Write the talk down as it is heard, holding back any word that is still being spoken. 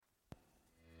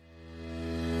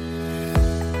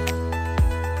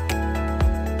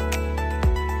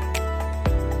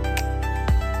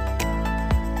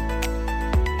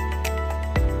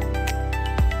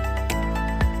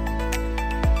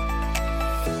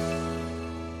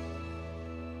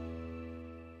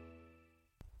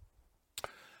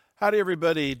Howdy,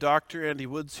 everybody. Dr. Andy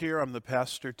Woods here. I'm the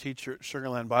pastor teacher at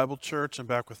Sugarland Bible Church. I'm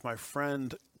back with my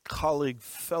friend, colleague,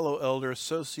 fellow elder,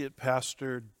 associate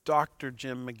pastor, Dr.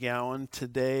 Jim McGowan.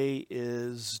 Today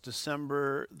is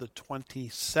December the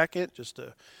 22nd, just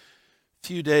a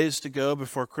few days to go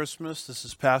before Christmas. This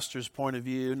is Pastor's Point of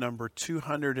View, number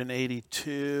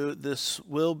 282. This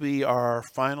will be our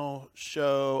final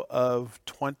show of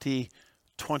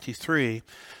 2023.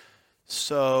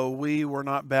 So we were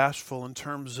not bashful in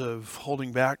terms of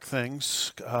holding back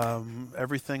things.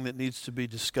 Everything that needs to be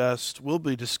discussed will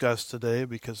be discussed today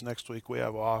because next week we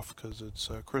have off because it's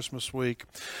Christmas week.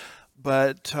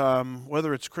 But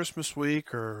whether it's Christmas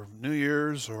week or New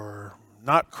Year's or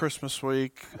not Christmas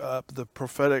week, the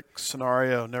prophetic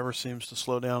scenario never seems to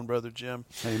slow down, Brother Jim.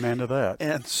 Amen to that.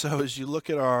 And so as you look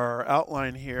at our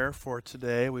outline here for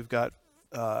today, we've got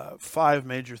 5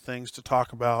 major things to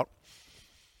talk about.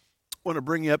 I want to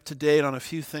bring you up to date on a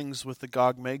few things with the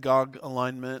Gog-Magog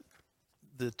alignment,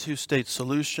 the two-state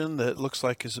solution that looks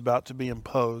like is about to be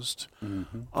imposed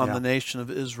on the nation of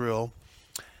Israel.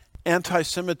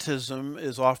 Antisemitism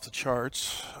is off the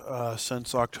charts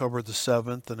since October the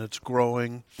 7th, and it's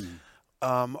growing.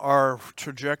 Our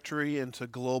trajectory into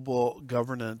global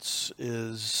governance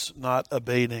is not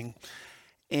abating.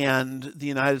 And the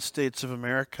United States of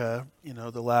America, you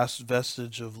know, the last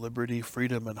vestige of liberty,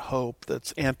 freedom, and hope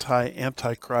that's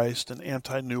anti-Christ and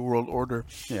anti-New World Order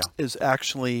is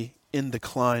actually in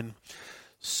decline.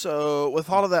 So with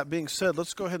all of that being said,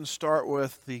 let's go ahead and start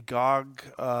with the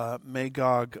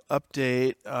Gog-Magog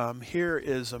update. Here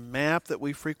is a map that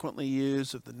we frequently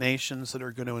use of the nations that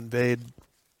are going to invade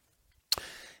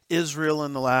Israel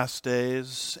in the last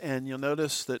days, and you'll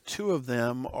notice that 2 of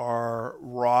them are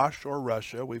Rosh or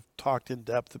Russia. We've talked in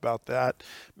depth about that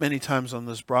many times on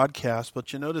this broadcast,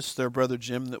 but you notice there, Brother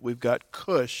Jim, that we've got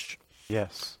Cush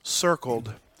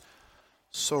circled.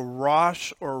 So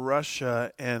Rosh or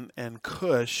Russia and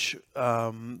Cush,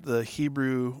 the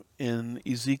Hebrew in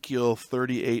Ezekiel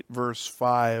 38 verse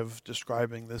 5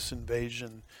 describing this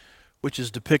invasion, which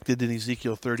is depicted in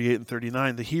Ezekiel 38 and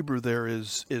 39. The Hebrew there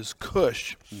is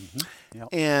Cush.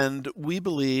 And we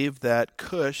believe that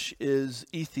Cush is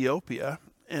Ethiopia.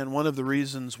 And one of the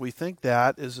reasons we think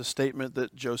that is a statement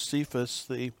that Josephus,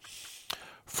 the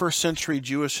first century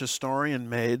Jewish historian,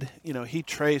 made. You know, he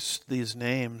traced these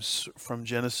names from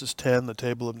Genesis 10, the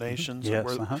Table of Nations,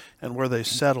 and where they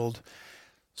settled.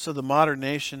 So the modern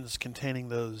nations containing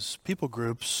those people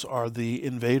groups are the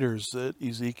invaders that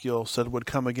Ezekiel said would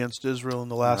come against Israel in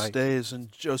the last days.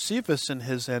 And Josephus in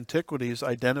his Antiquities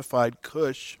identified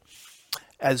Cush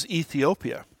as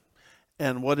Ethiopia.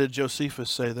 And what did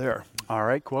Josephus say there? All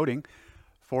right, quoting,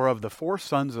 "For of the 4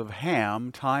 sons of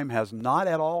Ham, time has not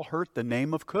at all hurt the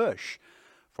name of Cush.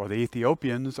 For the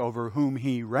Ethiopians over whom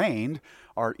he reigned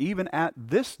are even at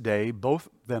this day both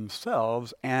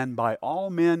themselves and by all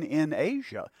men in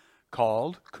Asia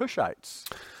called Cushites."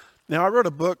 Now, I wrote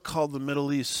a book called The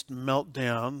Middle East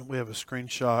Meltdown. We have a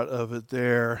screenshot of it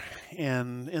there.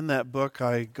 And in that book,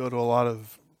 I go to a lot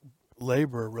of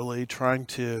labor, really, trying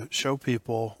to show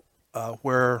people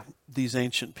where these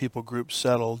ancient people groups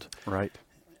settled. Right.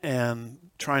 And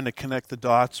trying to connect the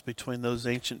dots between those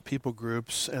ancient people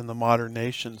groups and the modern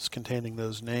nations containing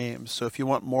those names. So if you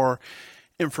want more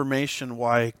information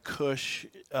why Cush,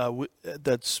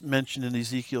 that's mentioned in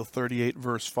Ezekiel 38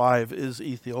 verse 5, is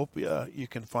Ethiopia, you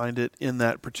can find it in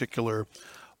that particular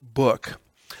book.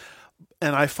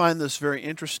 And I find this very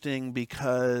interesting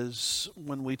because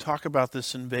when we talk about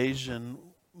this invasion,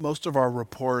 most of our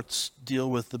reports deal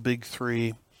with the big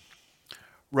 3,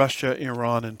 Russia,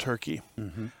 Iran, and Turkey.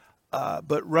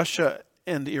 But Russia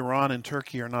and Iran and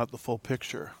Turkey are not the full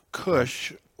picture.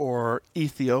 Cush, or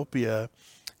Ethiopia,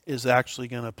 is actually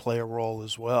going to play a role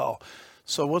as well.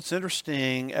 So what's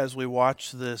interesting as we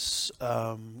watch this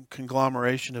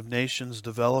conglomeration of nations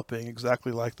developing,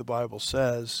 exactly like the Bible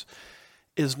says,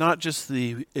 is not just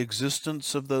the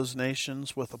existence of those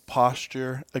nations with a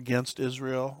posture against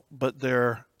Israel, but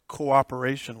their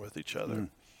cooperation with each other.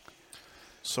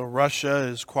 So Russia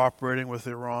is cooperating with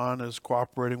Iran, is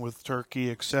cooperating with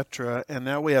Turkey, etc. And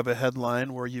now we have a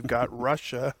headline where you've got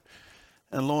Russia,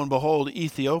 and lo and behold,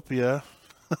 Ethiopia.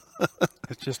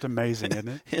 It's just amazing, isn't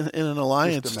it? in an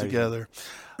alliance together.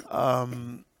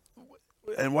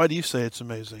 And why do you say it's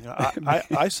amazing?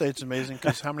 I say it's amazing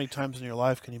because how many times in your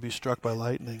life can you be struck by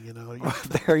lightning? You know.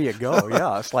 There you go.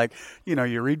 Yeah, it's like, you know,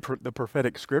 you read the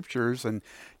prophetic scriptures, and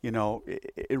you know,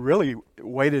 it really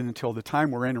waited until the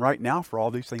time we're in right now for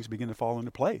all these things to begin to fall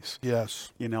into place.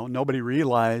 Yes. You know, nobody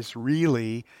realized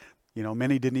really. You know,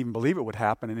 many didn't even believe it would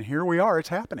happen, and here we are. It's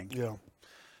happening. Yeah.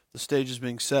 The stage is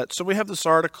being set. So we have this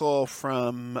article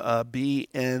from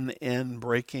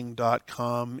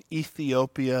bnnbreaking.com,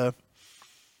 Ethiopia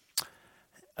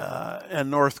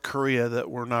and North Korea, that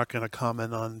we're not going to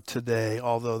comment on today,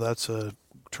 although that's a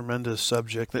tremendous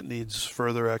subject that needs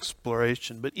further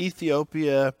exploration. But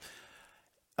Ethiopia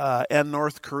and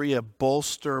North Korea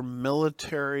bolster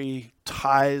military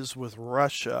ties with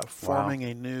Russia, forming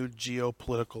a new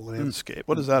geopolitical landscape.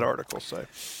 What does that article say?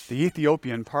 The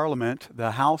Ethiopian Parliament,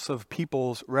 the House of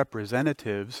People's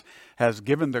Representatives, has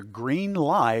given the green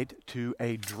light to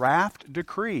a draft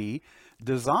decree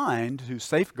designed to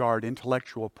safeguard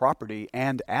intellectual property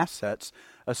and assets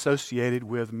associated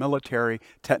with military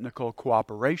technical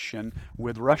cooperation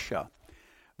with Russia.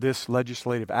 This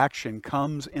legislative action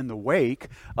comes in the wake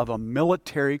of a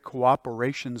military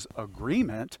cooperations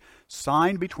agreement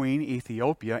signed between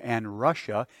Ethiopia and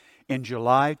Russia in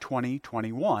July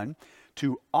 2021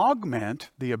 to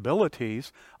augment the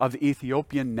abilities of the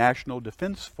Ethiopian National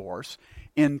Defense Force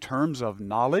in terms of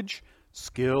knowledge,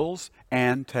 skills,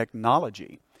 and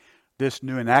technology. This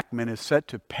new enactment is set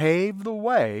to pave the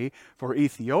way for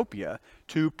Ethiopia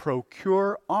to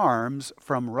procure arms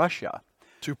from Russia.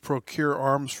 To procure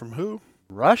arms from who?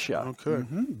 Russia. Okay.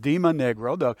 Dima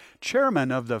Negro, the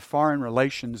chairman of the Foreign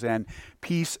Relations and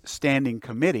Peace Standing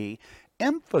Committee,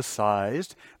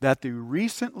 emphasized that the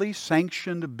recently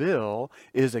sanctioned bill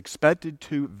is expected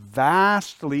to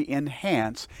vastly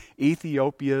enhance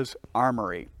Ethiopia's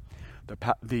armory.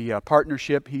 The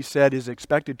partnership, he said, is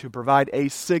expected to provide a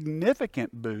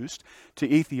significant boost to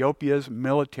Ethiopia's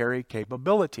military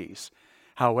capabilities.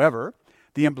 However,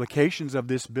 the implications of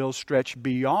this bill stretch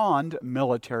beyond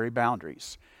military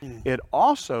boundaries. It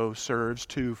also serves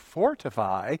to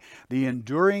fortify the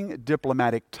enduring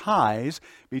diplomatic ties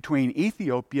between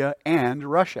Ethiopia and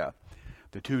Russia,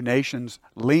 the two nations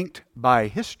linked by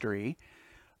history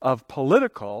of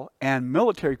political and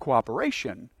military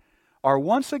cooperation are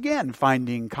once again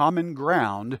finding common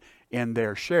ground in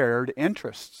their shared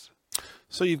interests.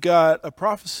 So you've got a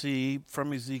prophecy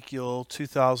from Ezekiel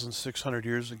 2,600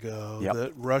 years ago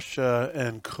that Russia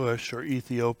and Cush, or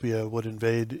Ethiopia, would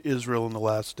invade Israel in the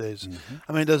last days.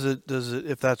 I mean, does it?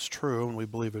 If that's true, and we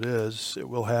believe it is, it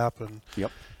will happen.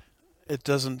 It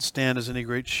doesn't stand as any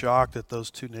great shock that those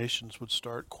two nations would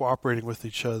start cooperating with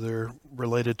each other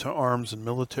related to arms and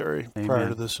military prior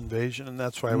to this invasion, and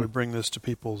that's why we bring this to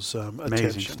people's attention.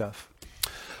 Amazing stuff.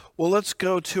 Well, let's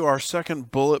go to our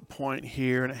second bullet point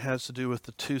here, and it has to do with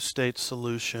the two-state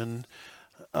solution,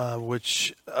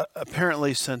 which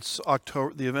apparently since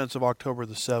the events of October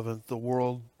the 7th, the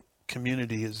world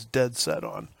community is dead set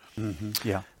on.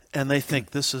 And they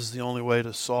think this is the only way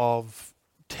to solve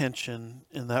tension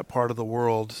in that part of the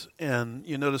world. And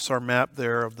you notice our map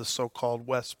there of the so-called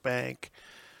West Bank.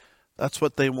 That's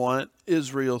what they want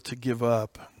Israel to give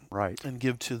up. And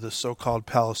give to the so-called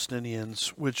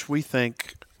Palestinians, which we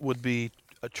think would be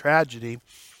a tragedy,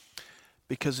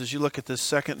 because as you look at this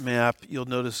second map, you'll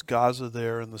notice Gaza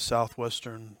there in the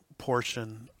southwestern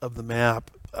portion of the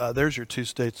map. There's your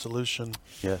two-state solution.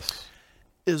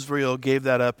 Israel gave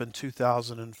that up in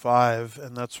 2005,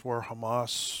 and that's where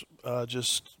Hamas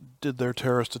just did their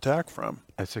terrorist attack from.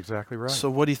 That's exactly right. So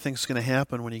what do you think is going to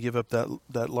happen when you give up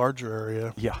that larger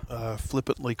area?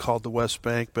 Flippantly called the West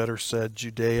Bank, better said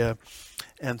Judea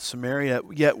and Samaria.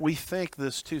 Yet we think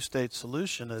this two-state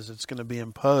solution, as it's going to be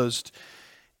imposed,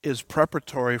 is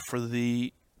preparatory for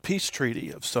the peace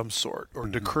treaty of some sort, or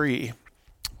decree,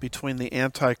 between the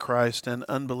Antichrist and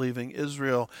unbelieving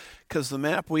Israel. Because the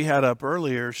map we had up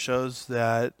earlier shows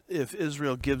that if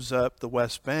Israel gives up the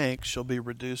West Bank,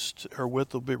 her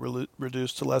width will be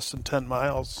reduced to less than 10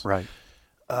 miles.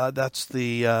 That's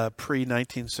the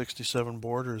pre-1967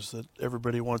 borders that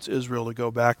everybody wants Israel to go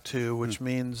back to, which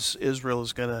means Israel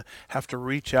is going to have to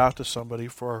reach out to somebody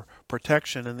for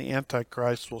protection, and the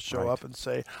Antichrist will show up and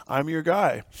say, I'm your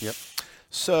guy.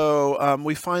 So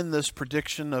we find this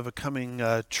prediction of a coming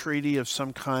treaty of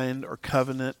some kind or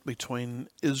covenant between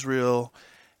Israel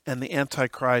and the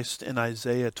Antichrist in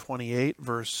Isaiah 28,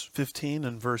 verse 15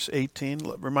 and verse 18.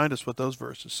 Remind us what those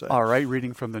verses say. All right,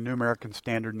 reading from the New American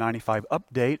Standard 95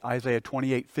 Update, Isaiah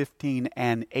 28, 15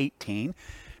 and 18.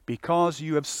 Because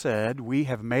you have said, we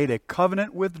have made a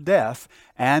covenant with death,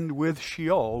 and with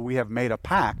Sheol we have made a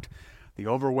pact. The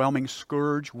overwhelming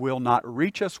scourge will not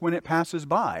reach us when it passes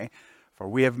by. For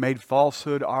we have made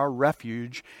falsehood our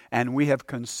refuge, and we have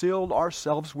concealed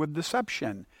ourselves with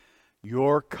deception.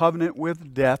 Your covenant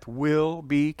with death will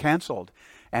be canceled,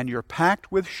 and your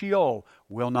pact with Sheol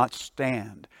will not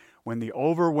stand. When the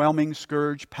overwhelming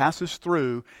scourge passes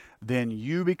through, then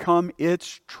you become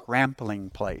its trampling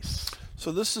place.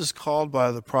 So this is called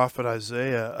by the prophet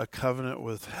Isaiah a covenant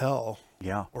with hell,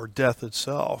 Yeah. or death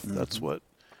itself. Mm-hmm. That's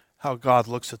how God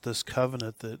looks at this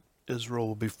covenant that Israel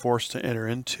will be forced to enter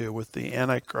into with the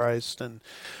Antichrist. And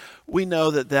we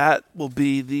know that will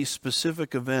be the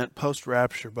specific event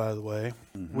post-rapture, by the way,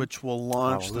 Mm-hmm. which will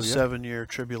launch the Hallelujah. 7-year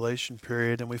tribulation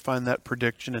period. And we find that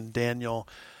prediction in Daniel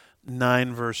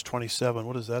 9, verse 27.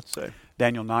 What does that say?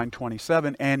 Daniel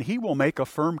 9:27, and he will make a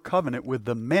firm covenant with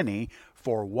the many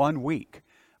for 1 week.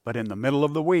 But in the middle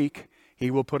of the week,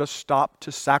 he will put a stop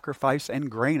to sacrifice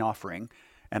and grain offering.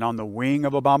 And on the wing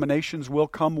of abominations will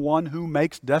come one who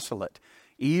makes desolate,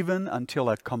 even until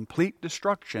a complete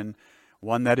destruction,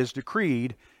 one that is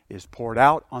decreed, is poured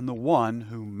out on the one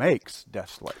who makes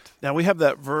desolate. Now we have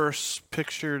that verse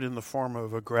pictured in the form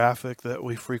of a graphic that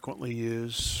we frequently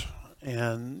use.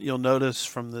 And you'll notice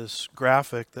from this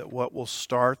graphic that what will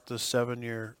start the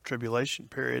 7-year tribulation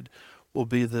period will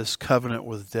be this covenant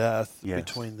with death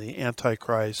between the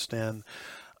Antichrist and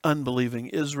unbelieving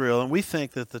Israel. And we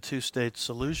think that the two-state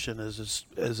solution, as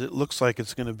it looks like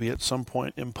it's going to be at some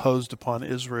point imposed upon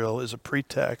Israel, is a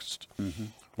pretext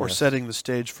or setting the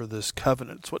stage for this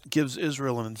covenant. It's what gives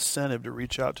Israel an incentive to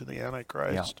reach out to the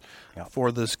Antichrist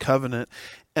for this covenant.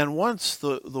 And once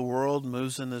the world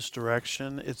moves in this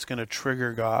direction, it's going to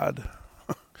trigger God.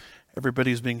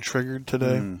 Everybody's being triggered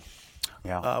today.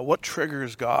 What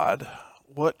triggers God?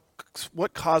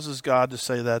 What causes God to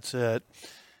say that's it?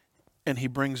 And he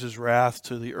brings his wrath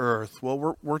to the earth.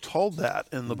 Well, we're told that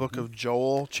in the book of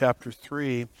Joel, chapter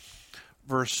 3,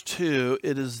 verse 2.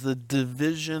 It is the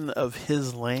division of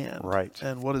his land. Right.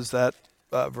 And what does that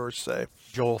verse say?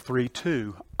 Joel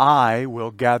 3:2, I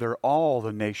will gather all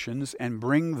the nations and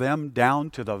bring them down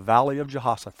to the valley of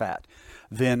Jehoshaphat.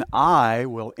 Then I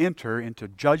will enter into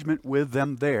judgment with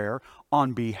them there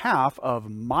on behalf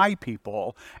of my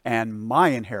people and my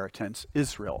inheritance,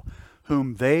 Israel,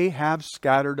 whom they have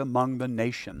scattered among the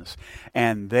nations,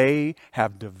 and they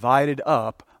have divided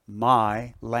up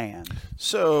my land.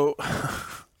 So,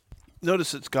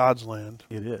 notice it's God's land.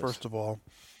 It is. First of all.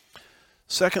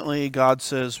 Secondly, God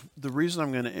says, the reason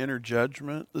I'm going to enter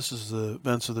judgment, this is the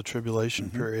events of the tribulation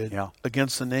period,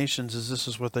 against the nations, is this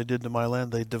is what they did to my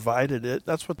land. They divided it.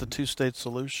 That's what the two-state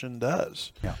solution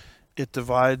does. It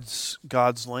divides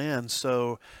God's land.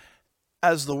 So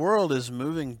as the world is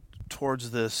moving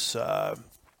towards this,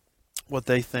 what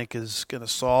they think is going to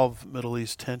solve Middle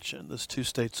East tension, this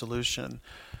two-state solution,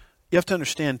 you have to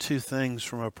understand two things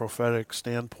from a prophetic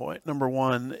standpoint. Number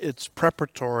one, it's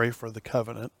preparatory for the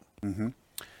covenant.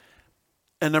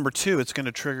 And number two, it's going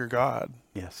to trigger God.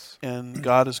 Yes. And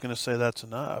God is going to say that's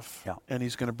enough. Yeah. And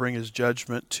he's going to bring his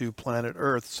judgment to planet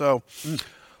Earth. So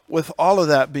with all of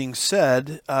that being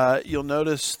said, you'll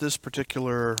notice this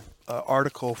particular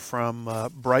article from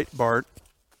Breitbart,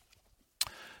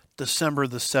 December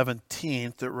the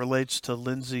 17th, that relates to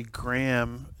Lindsey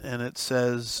Graham. And it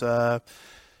says,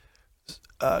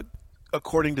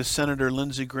 according to Senator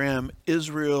Lindsey Graham,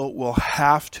 Israel will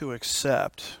have to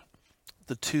accept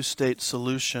the two-state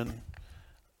solution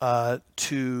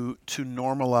to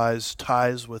normalize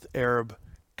ties with Arab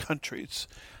countries.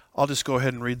 I'll just go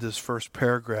ahead and read this first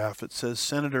paragraph. It says,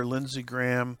 Senator Lindsey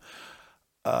Graham,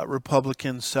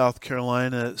 Republican, South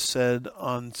Carolina, said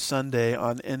on Sunday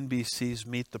on NBC's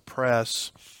Meet the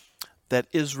Press that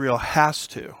Israel has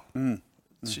to.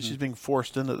 She's being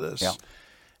forced into this.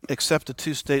 Accept a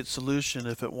two-state solution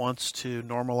if it wants to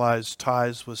normalize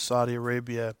ties with Saudi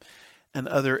Arabia and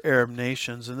other Arab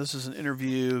nations. And this is an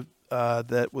interview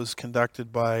that was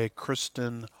conducted by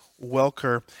Kristen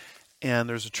Welker, and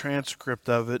there's a transcript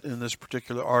of it in this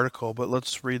particular article, but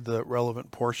let's read the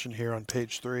relevant portion here on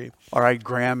page 3. All right,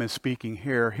 Graham is speaking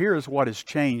here. Here's what has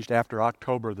changed after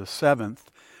October the 7th.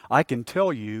 I can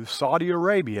tell you Saudi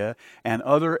Arabia and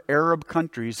other Arab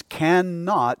countries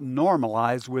cannot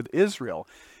normalize with Israel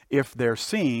if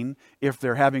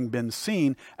they're having been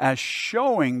seen as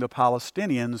showing the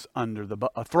Palestinians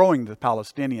throwing the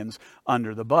Palestinians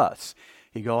under the bus.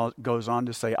 He goes on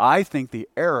to say, I think the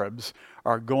Arabs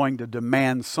are going to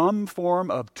demand some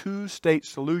form of two-state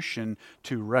solution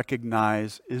to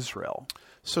recognize Israel.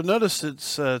 So notice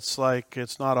it's like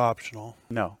it's not optional.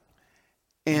 No.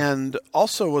 And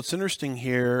also what's interesting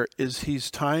here is he's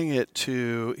tying it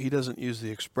to, he doesn't use the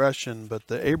expression, but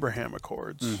the Abraham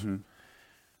Accords.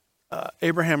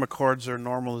 Abraham Accords are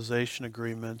normalization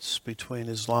agreements between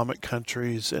Islamic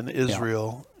countries and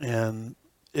Israel. And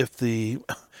if the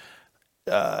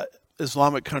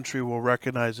Islamic country will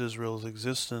recognize Israel's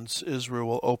existence, Israel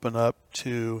will open up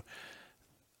to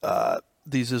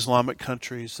these Islamic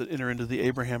countries that enter into the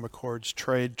Abraham Accords,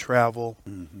 trade, travel,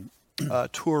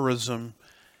 tourism,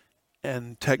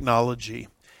 and technology.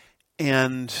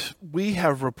 And we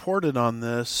have reported on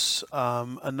this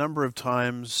a number of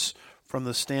times from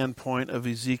the standpoint of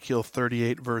Ezekiel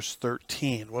 38, verse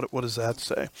 13. What does that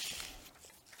say?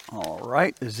 All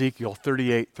right, Ezekiel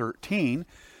 38:13.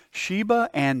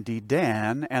 Sheba and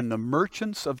Dedan and the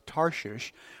merchants of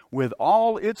Tarshish with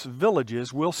all its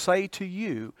villages will say to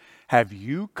you, have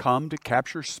you come to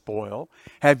capture spoil?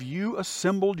 Have you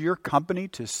assembled your company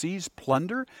to seize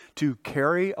plunder, to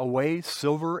carry away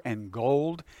silver and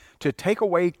gold, to take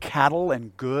away cattle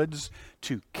and goods,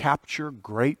 to capture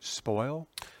great spoil?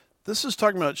 This is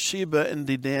talking about Sheba and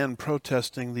Dedan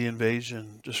protesting the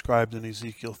invasion described in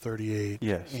Ezekiel 38.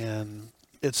 Yes. And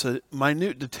it's a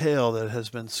minute detail that has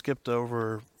been skipped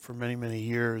over for many, many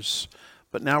years,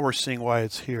 but now we're seeing why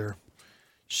it's here.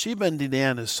 Sheba and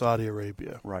Dedan is Saudi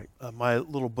Arabia. Right. My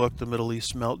little book, The Middle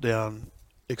East Meltdown,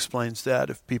 explains that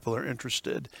if people are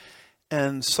interested.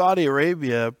 And Saudi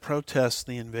Arabia protests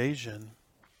the invasion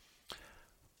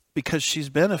because she's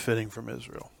benefiting from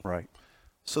Israel. Right.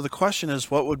 So the question is,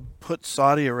 what would put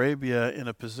Saudi Arabia in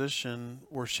a position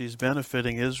where she's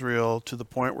benefiting Israel to the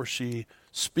point where she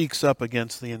speaks up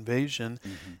against the invasion?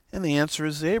 Mm-hmm. And the answer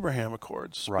is the Abraham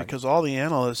Accords. Right. Because all the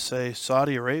analysts say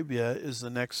Saudi Arabia is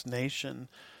the next nation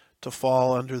to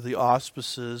fall under the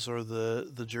auspices or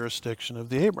the jurisdiction of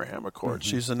the Abraham Accords.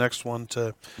 Mm-hmm. She's the next one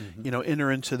to,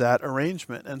 enter into that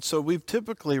arrangement. And so we've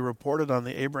typically reported on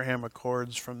the Abraham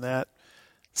Accords from that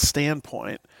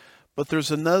standpoint. But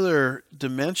there's another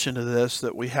dimension to this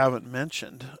that we haven't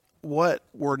mentioned. What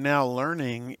we're now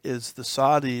learning is the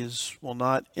Saudis will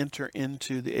not enter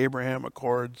into the Abraham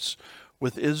Accords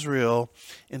with Israel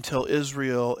until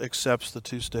Israel accepts the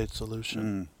two-state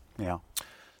solution. Yeah.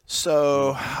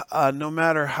 So no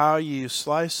matter how you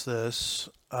slice this,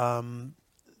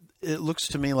 it looks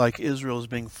to me like Israel is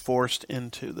being forced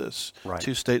into this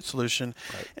two-state solution.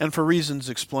 Right. And for reasons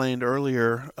explained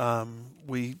earlier,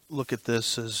 we look at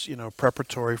this as,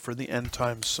 preparatory for the end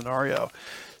time scenario.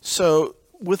 So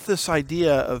with this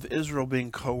idea of Israel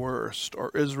being coerced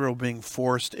or Israel being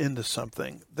forced into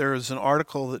something, there is an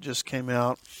article that just came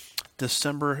out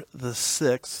December the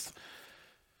 6th,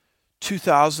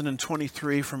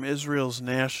 2023 from Israel's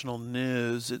National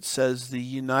News. It says the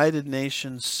United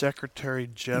Nations Secretary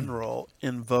General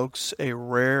invokes a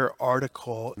rare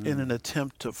article in an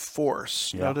attempt to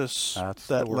force, notice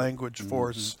that language,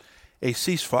 force, a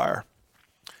ceasefire.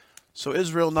 So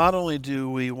Israel, not only do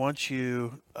we want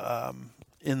you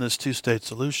in this two-state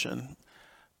solution,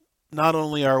 not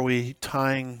only are we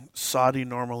tying Saudi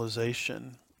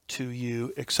normalization to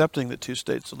you accepting the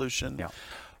two-state solution,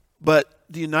 but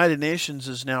the United Nations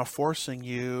is now forcing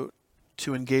you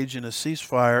to engage in a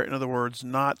ceasefire. In other words,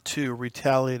 not to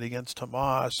retaliate against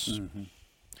Hamas,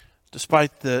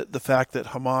 despite the fact that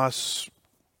Hamas,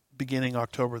 beginning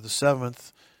October the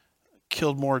 7th,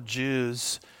 killed more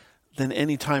Jews than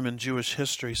any time in Jewish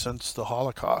history since the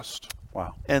Holocaust.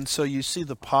 Wow. And so you see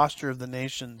the posture of the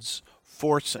nations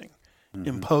forcing,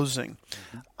 imposing.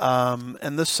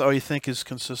 And this, I think, is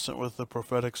consistent with the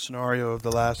prophetic scenario of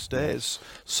the last days.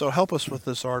 So help us with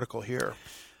this article here.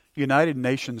 United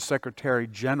Nations Secretary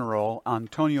General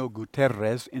Antonio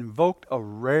Guterres invoked a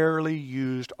rarely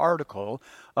used article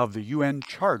of the UN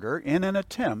Charter in an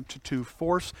attempt to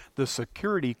force the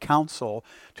Security Council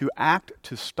to act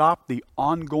to stop the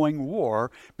ongoing war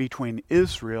between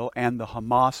Israel and the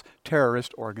Hamas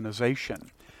terrorist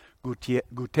organization.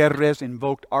 Guterres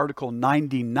invoked Article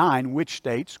 99, which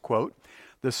states, quote,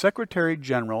 "The Secretary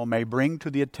General may bring to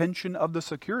the attention of the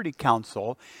Security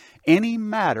Council any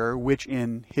matter which,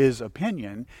 in his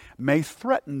opinion, may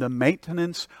threaten the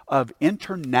maintenance of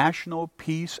international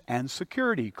peace and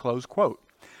security," close quote.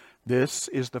 This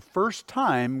is the first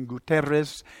time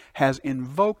Guterres has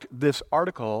invoked this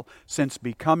article since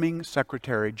becoming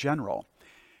Secretary General.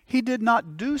 He did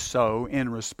not do so in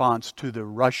response to the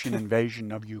Russian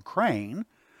invasion of Ukraine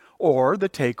or the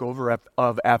takeover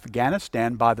of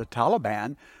Afghanistan by the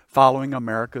Taliban following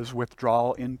America's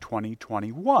withdrawal in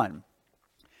 2021.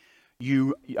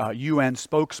 UN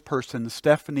spokesperson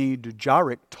Stephanie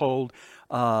Dujarric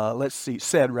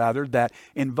said that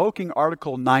invoking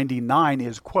Article 99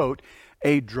 is, quote,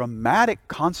 "a dramatic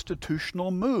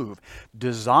constitutional move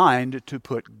designed to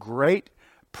put great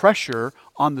pressure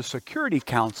on the Security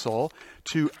Council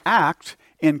to act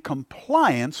in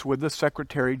compliance with the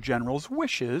Secretary General's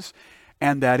wishes,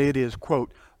 and that it is,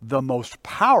 quote, the most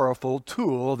powerful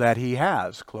tool that he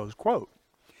has," close quote.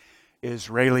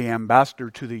 Israeli ambassador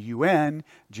to the UN,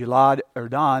 Gilad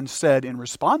Erdan, said in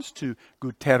response to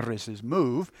Guterres'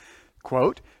 move,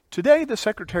 quote, Today, the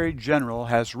Secretary General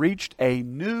has reached a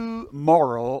new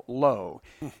moral low.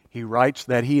 He writes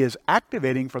that he is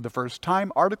activating for the first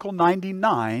time Article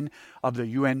 99 of the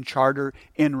UN Charter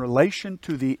in relation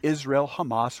to the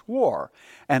Israel-Hamas war,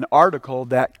 an article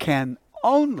that can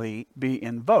only be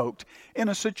invoked in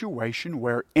a situation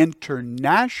where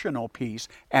international peace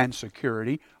and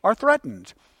security are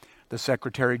threatened. The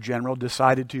Secretary General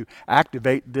decided to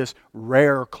activate this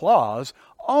rare clause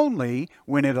only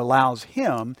when it allows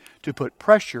him to put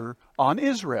pressure on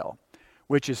Israel,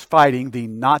 which is fighting the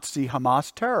Nazi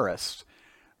Hamas terrorists.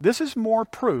 This is more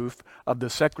proof of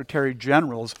the Secretary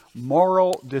General's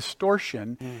moral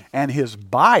distortion and his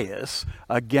bias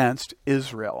against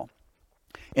Israel.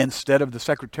 Instead of the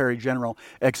Secretary General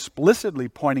explicitly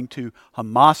pointing to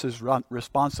Hamas's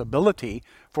responsibility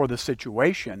for the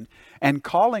situation and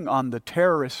calling on the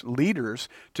terrorist leaders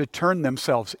to turn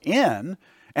themselves in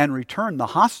and return the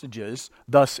hostages,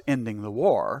 thus ending the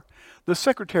war, the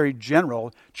Secretary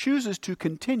General chooses to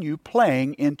continue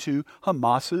playing into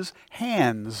Hamas's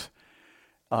hands.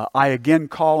 I again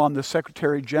call on the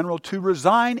Secretary General to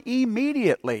resign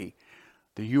immediately.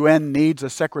 The UN needs a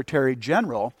Secretary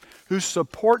General who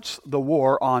supports the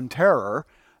war on terror,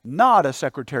 not a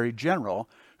Secretary General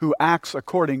who acts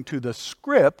according to the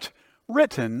script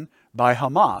written by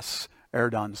Hamas,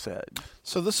 Erdogan said.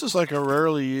 So this is like a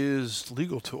rarely used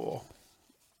legal tool.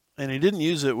 And he didn't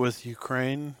use it with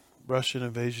Ukraine, Russian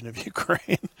invasion of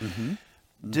Ukraine.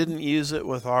 Didn't use it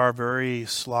with our very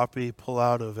sloppy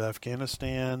pullout of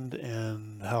Afghanistan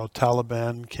and how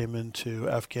Taliban came into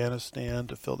Afghanistan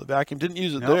to fill the vacuum. Didn't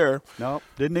use it there. Nope,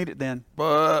 didn't need it then.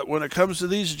 But when it comes to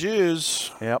these Jews,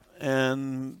 Yep.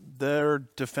 and they're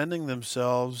defending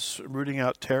themselves, rooting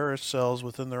out terrorist cells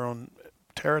within their own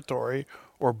territory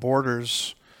or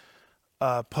borders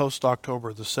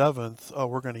post-October the 7th,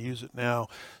 we're going to use it now.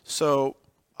 So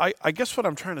I guess what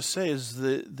I'm trying to say is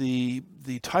the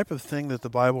type of thing that the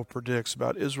Bible predicts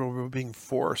about Israel being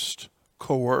forced,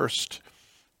 coerced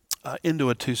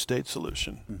into a two-state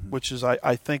solution, which is,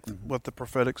 I think, what the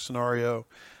prophetic scenario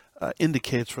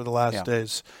indicates for the last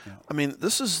days. Yeah. I mean,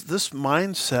 this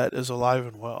mindset is alive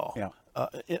and well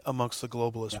amongst the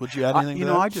globalists. Would you add anything to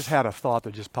that? I just had a thought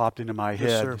that just popped into my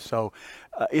head. Sir. So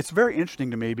it's very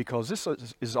interesting to me because this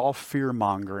is all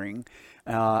fear-mongering.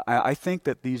 I think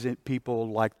that these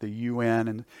people like the UN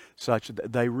and such,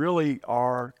 they really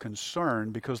are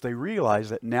concerned because they realize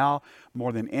that now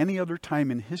more than any other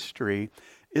time in history,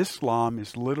 Islam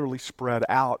is literally spread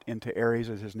out into areas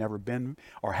it has never been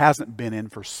or hasn't been in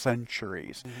for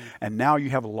centuries. And now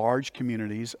you have large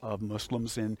communities of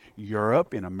Muslims in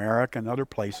Europe, in America, and other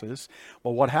places.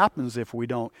 Well, what happens if we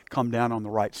don't come down on the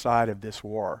right side of this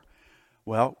war?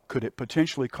 Well, could it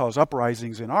potentially cause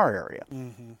uprisings in our area?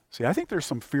 See, I think there's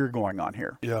some fear going on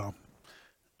here. Yeah.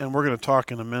 And we're going to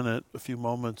talk in a few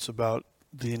moments about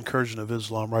the incursion of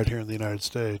Islam right here in the United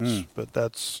States, but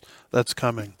that's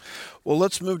coming. Well,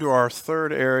 let's move to our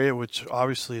third area, which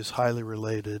obviously is highly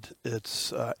related.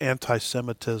 It's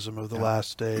anti-Semitism of the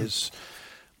last days.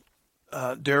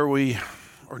 Dare we,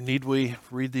 or need we,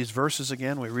 read these verses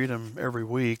again? We read them every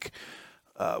week.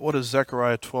 What does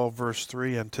Zechariah 12, verse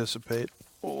 3 anticipate?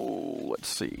 Oh, let's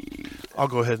see. I'll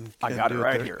go ahead and I got it do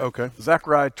right there. here. Okay.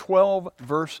 Zechariah 12,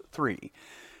 verse 3.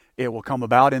 It will come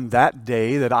about in that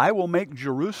day that I will make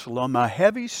Jerusalem a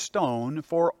heavy stone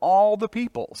for all the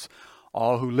peoples.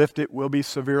 All who lift it will be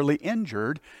severely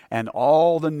injured, and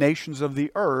all the nations of the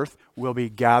earth will be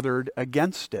gathered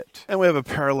against it. And we have a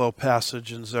parallel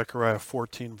passage in Zechariah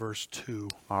 14, verse 2.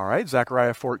 All right,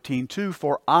 Zechariah 14:2.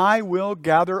 For I will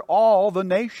gather all the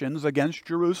nations against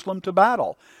Jerusalem to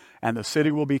battle, and the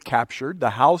city will be captured,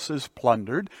 the houses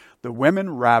plundered, the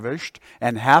women ravished,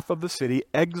 and half of the city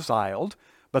exiled,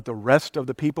 but the rest of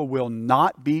the people will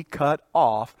not be cut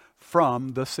off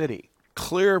from the city.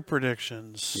 Clear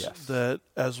predictions Yes. that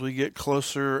as we get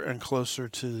closer and closer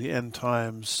to the end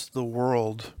times, the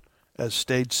world as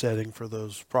stage setting for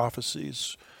those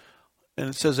prophecies, and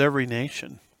it says every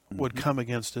nation would come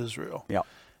against Israel. Yeah.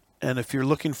 And if you're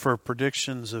looking for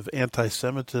predictions of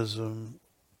anti-Semitism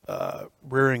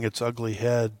rearing its ugly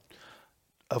head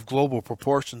of global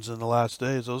proportions in the last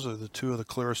days, those are the two of the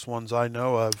clearest ones I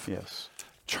know of. Yes.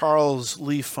 Charles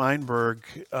Lee Feinberg,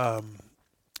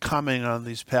 commenting on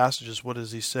these passages, what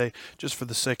does he say? Just for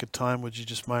the sake of time, would you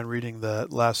just mind reading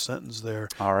that last sentence there,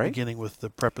 All right. beginning with the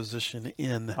preposition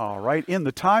in? All right. In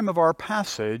the time of our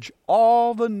passage,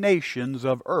 all the nations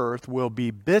of earth will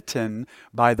be bitten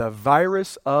by the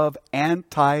virus of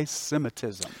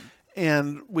anti-Semitism.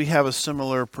 And we have a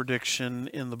similar prediction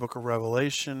in the book of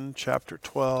Revelation, chapter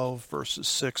 12, verses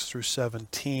 6 through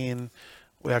 17,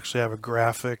 We actually have a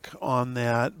graphic on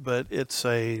that, but it's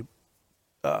a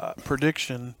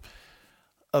prediction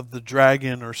of the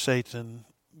dragon or Satan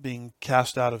being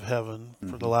cast out of heaven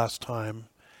for the last time.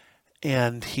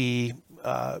 And he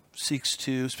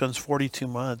spends 42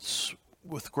 months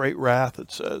with great wrath,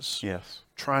 it says, Yes.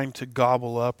 trying to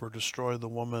gobble up or destroy the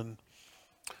woman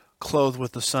clothed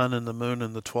with the sun and the moon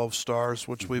and the 12 stars,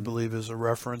 which we believe is a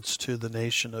reference to the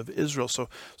nation of Israel. So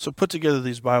put together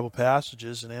these Bible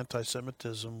passages, and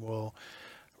anti-Semitism will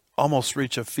almost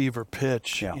reach a fever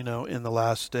pitch, Yeah. in the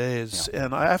last days. Yeah.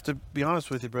 And I have to be honest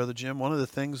with you, Brother Jim, one of the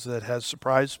things that has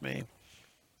surprised me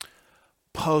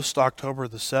post-October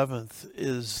the 7th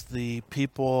is the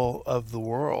people of the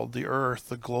world, the earth,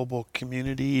 the global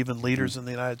community, even leaders in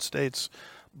the United States,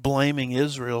 blaming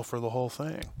Israel for the whole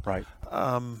thing. Right.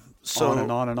 So on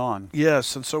and on and on.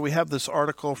 Yes, and so we have this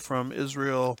article from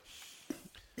Israel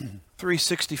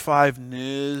 365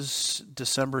 News,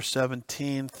 December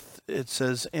 17th. It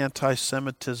says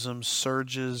anti-Semitism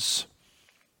surges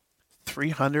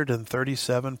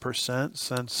 337%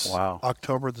 since Wow.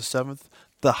 October the 7th,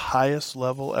 the highest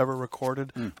level ever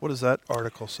recorded. What does that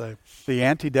article say? The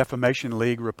Anti-Defamation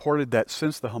League reported that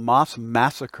since the Hamas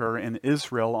massacre in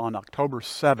Israel on October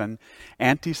 7,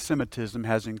 anti-Semitism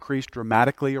has increased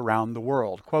dramatically around the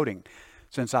world. Quoting,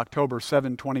 since October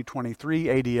 7, 2023,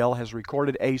 ADL has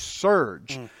recorded a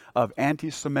surge of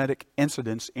anti-Semitic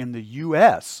incidents in the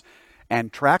U.S.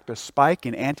 and tracked a spike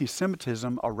in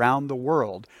anti-Semitism around the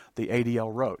world, the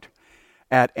ADL wrote.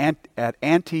 At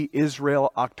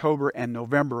anti-Israel October and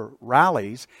November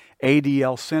rallies,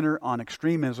 ADL Center on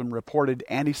Extremism reported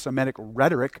anti-Semitic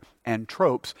rhetoric and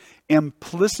tropes,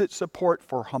 implicit support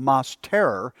for Hamas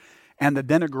terror, and the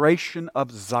denigration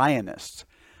of Zionists,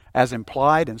 as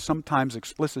implied and sometimes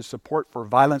explicit support for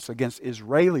violence against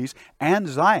Israelis and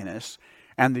Zionists,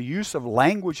 and the use of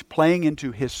language playing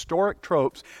into historic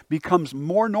tropes becomes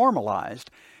more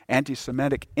normalized.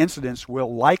 Anti-Semitic incidents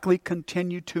will likely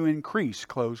continue to increase,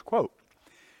 close quote.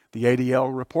 The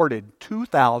ADL reported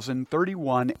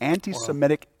 2,031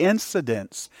 anti-Semitic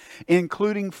incidents,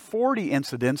 including 40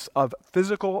 incidents of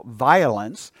physical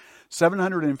violence,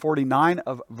 749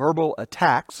 of verbal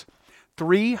attacks,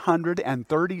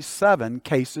 337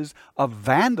 cases of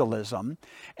vandalism,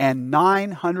 and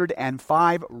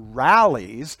 905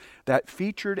 rallies that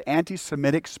featured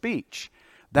anti-Semitic speech.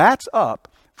 That's up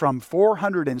from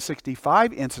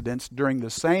 465 incidents during the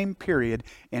same period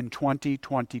in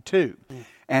 2022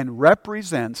 and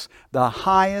represents the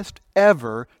highest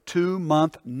ever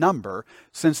 2-month number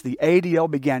since the ADL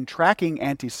began tracking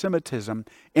anti-Semitism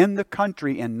in the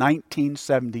country in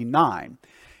 1979.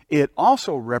 It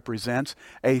also represents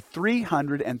a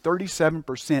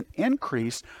 337%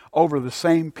 increase over the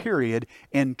same period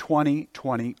in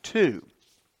 2022.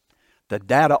 The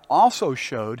data also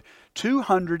showed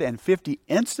 250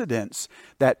 incidents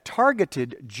that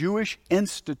targeted Jewish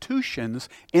institutions,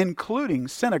 including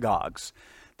synagogues.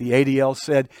 The ADL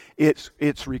said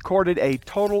it's recorded a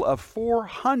total of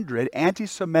 400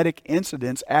 anti-Semitic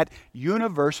incidents at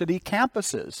university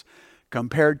campuses,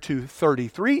 compared to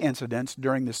 33 incidents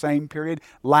during the same period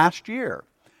last year.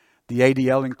 The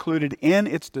ADL included in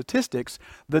its statistics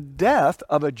the death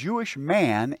of a Jewish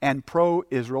man and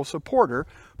pro-Israel supporter,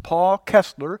 Paul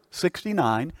Kessler,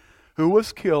 69, who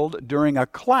was killed during a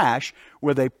clash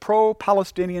with a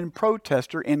pro-Palestinian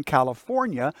protester in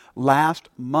California last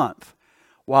month,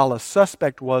 while a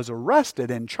suspect was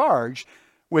arrested and charged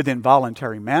with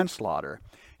involuntary manslaughter.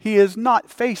 He is not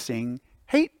facing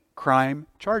hate crime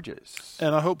charges.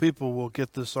 And I hope people will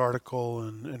get this article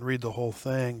and read the whole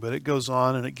thing, but it goes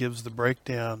on and it gives the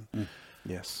breakdown.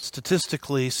 Yes.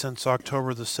 Statistically, since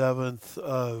October the 7th,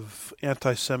 of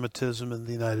anti-Semitism in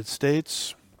the United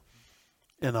States,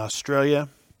 in Australia,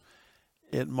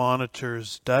 it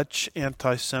monitors Dutch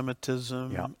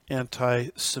anti-Semitism,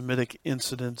 anti-Semitic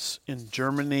incidents in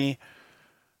Germany,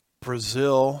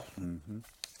 Brazil,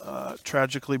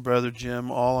 tragically, Brother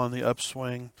Jim, all on the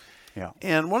upswing. Yeah.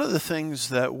 And one of the things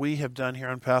that we have done here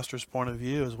on Pastor's Point of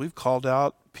View is we've called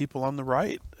out people on the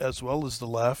right as well as the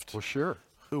left. Well, sure.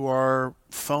 Who are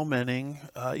fomenting,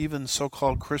 even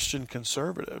so-called Christian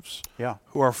conservatives, Yeah.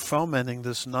 who are fomenting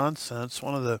this nonsense.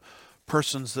 One of the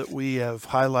persons that we have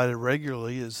highlighted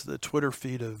regularly is the Twitter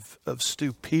feed of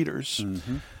Stu Peters,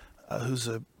 who's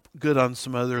good on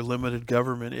some other limited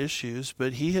government issues,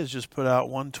 but he has just put out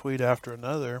one tweet after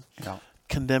another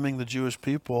condemning the Jewish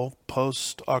people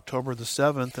post-October the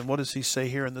 7th. And what does he say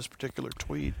here in this particular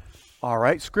tweet? All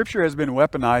right, Scripture has been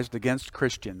weaponized against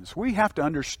Christians. We have to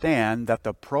understand that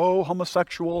the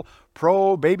pro-homosexual,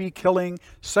 pro-baby-killing,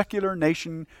 secular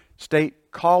nation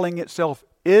state calling itself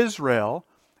Israel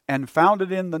and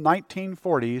founded in the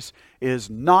 1940s is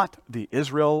not the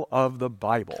Israel of the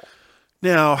Bible.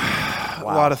 Now, Wow.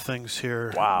 a lot of things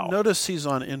here. Wow. Notice he's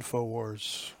on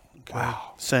InfoWars, okay,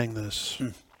 Wow. saying this.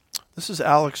 This is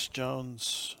Alex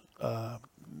Jones'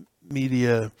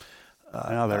 media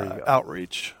There you go.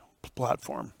 outreach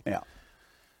platform. Yeah.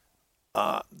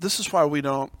 This is why we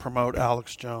don't promote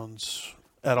Alex Jones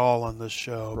at all on this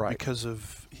show, Right. because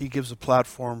he gives a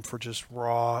platform for just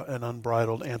raw and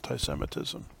unbridled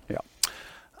anti-Semitism. Yeah.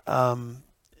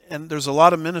 And there's a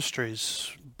lot of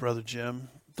ministries, Brother Jim,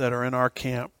 that are in our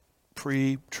camp,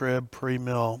 pre-trib,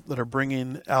 pre-mill, that are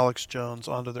bringing Alex Jones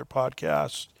onto their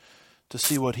podcast to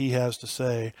see what he has to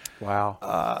say Wow.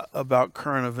 about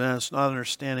current events, not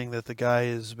understanding that the guy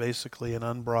is basically an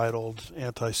unbridled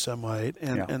anti-Semite.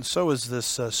 And so is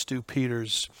this Stu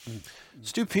Peters.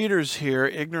 Stu Peters here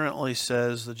ignorantly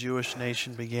says the Jewish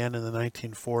nation began in the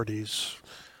 1940s.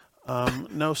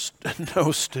 No,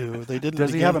 Stu. They didn't.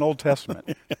 Does he have an Old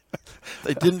Testament?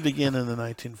 They didn't begin in the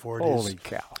 1940s. Holy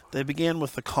cow. They began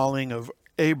with the calling of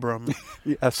Abram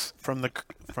Yes.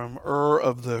 from Ur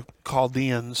of the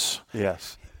Chaldeans.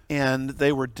 Yes. And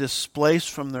they were displaced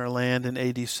from their land in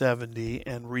AD 70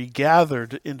 and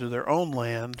regathered into their own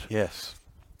land Yes.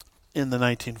 in the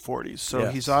 1940s. So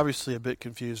Yes. he's obviously a bit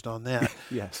confused on that.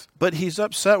 Yes. But he's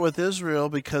upset with Israel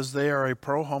because they are a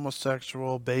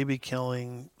pro-homosexual,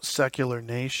 baby-killing, secular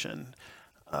nation.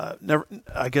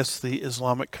 I guess the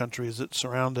Islamic countries that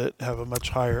surround it have a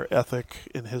much higher ethic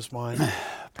in his mind.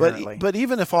 Apparently. But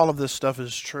even if all of this stuff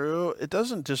is true, it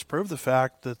doesn't disprove the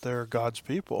fact that they're God's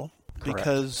people. Correct.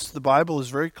 Because the Bible is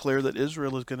very clear that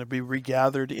Israel is going to be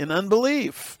regathered in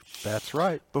unbelief That's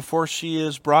right. before she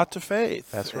is brought to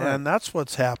faith. That's right. And that's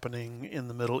what's happening in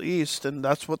the Middle East, and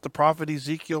that's what the prophet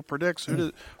Ezekiel predicts.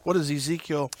 What does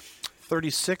Ezekiel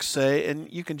 36 say?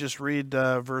 And you can just read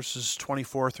verses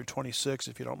 24 through 26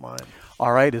 if you don't mind.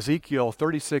 All right, Ezekiel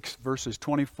 36, verses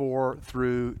 24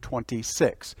 through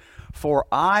 26. For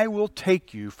I will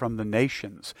take you from the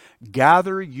nations,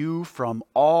 gather you from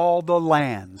all the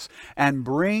lands, and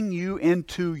bring you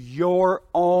into your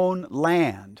own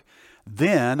land.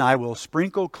 Then I will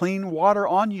sprinkle clean water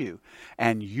on you,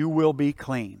 and you will be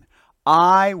clean.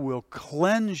 I will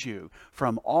cleanse you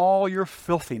from all your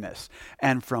filthiness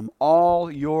and from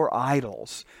all your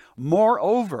idols.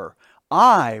 Moreover,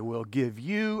 I will give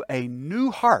you a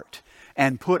new heart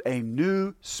and put a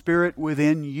new spirit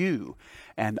within you.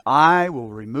 And I will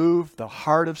remove the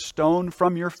heart of stone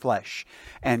from your flesh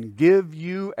and give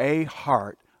you a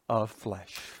heart of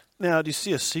flesh. Now, do you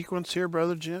see a sequence here,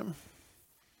 Brother Jim?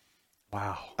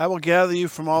 Wow. I will gather you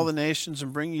from all the nations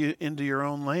and bring you into your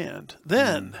own land.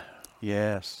 Then,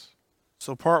 Yes.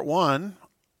 so part one,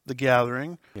 the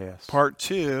gathering. Yes. Part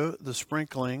two, the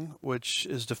sprinkling, which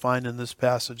is defined in this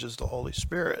passage as the Holy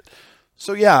Spirit.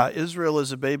 So yeah, Israel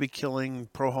is a baby-killing,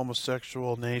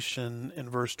 pro-homosexual nation in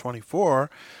verse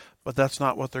 24, but that's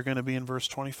not what they're going to be in verse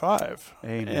 25.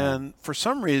 Amen. And for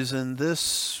some reason,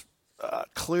 this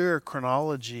clear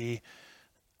chronology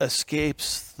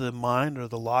escapes the mind or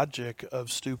the logic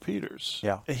of Stu Peters.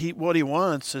 Yeah. What he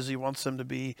wants is he wants them to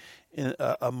be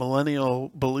a millennial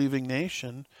believing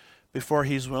nation before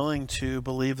he's willing to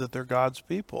believe that they're God's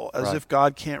people, as Right. if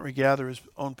God can't regather his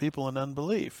own people in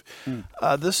unbelief.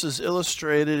 This is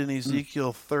illustrated in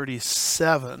Ezekiel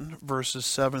 37, verses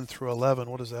 7 through 11.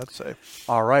 What does that say?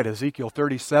 All right, Ezekiel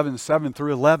 37, 7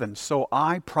 through 11. So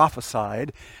I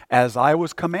prophesied as I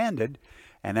was commanded,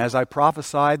 and as I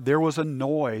prophesied, there was a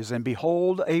noise, and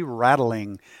behold, a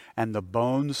rattling, and the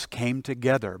bones came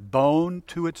together, bone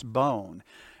to its bone.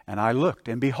 And I looked,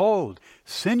 and behold,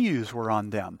 sinews were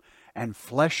on them, and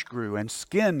flesh grew, and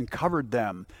skin covered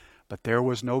them, but there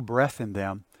was no breath in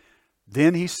them.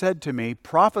 Then he said to me,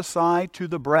 prophesy to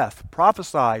the breath,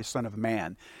 prophesy, Son of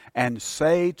Man, and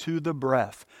say to the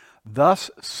breath,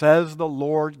 thus says the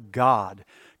Lord God,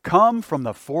 come from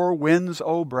the four winds,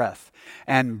 O breath,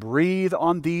 and breathe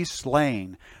on these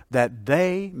slain, that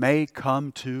they may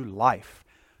come to life.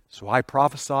 So I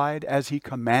prophesied as he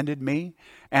commanded me,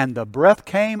 and the breath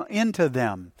came into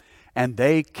them, and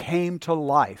they came to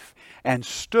life, and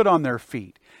stood on their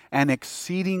feet, an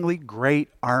exceedingly great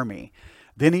army.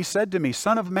 Then he said to me,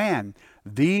 Son of man,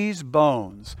 these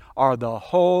bones are the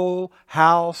whole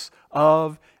house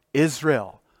of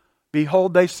Israel.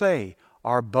 Behold, they say,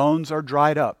 our bones are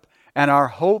dried up, and our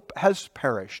hope has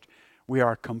perished. We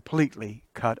are completely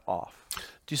cut off.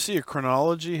 Do you see a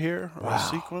chronology here, or Wow. a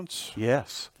sequence?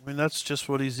 Yes. I mean, that's just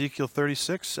what Ezekiel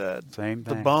 36 said. Same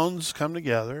The thing. bones come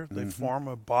together, they form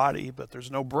a body, but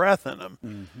there's no breath in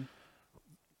them.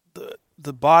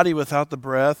 the body without the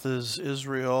breath is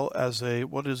Israel as a,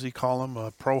 what does he call them,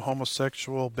 a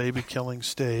pro-homosexual, baby-killing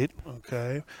state,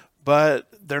 okay? But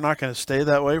they're not going to stay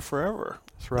that way forever.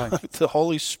 That's right. The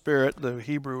Holy Spirit, the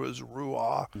Hebrew is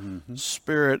ruah,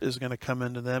 Spirit is going to come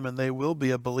into them, and they will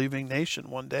be a believing nation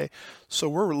one day. So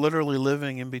we're literally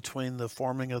living in between the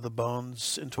forming of the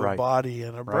bones into a body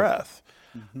and a breath.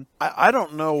 I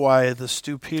don't know why the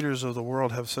Stu Peters of the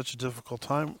world have such a difficult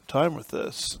time with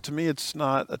this. To me, it's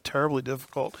not a terribly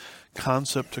difficult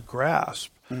concept to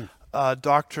grasp.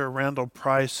 Dr. Randall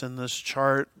Price in this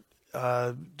chart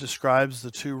describes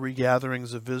the two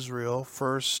regatherings of Israel,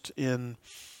 first in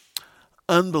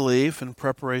unbelief in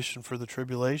preparation for the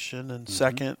tribulation, and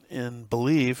second in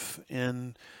belief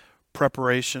in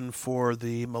preparation for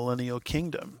the millennial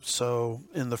kingdom. So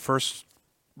in the first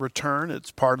return,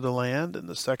 it's part of the land. In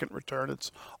the second return,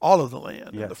 it's all of the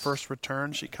land. Yes. In the first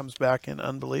return, she comes back in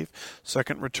unbelief.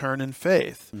 Second return in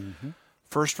faith.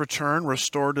 First return,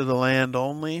 restored to the land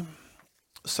only.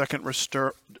 Second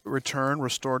return,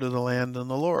 restored to the land and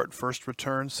the Lord. First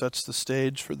return sets the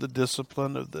stage for the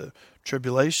discipline of the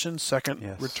tribulation.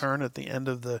 Second return at the end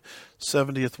of the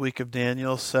 70th week of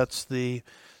Daniel sets the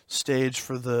stage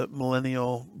for the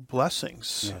millennial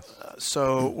blessings.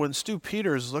 So when Stu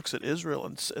Peters looks at Israel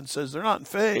and says they're not in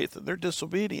faith, they're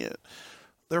disobedient,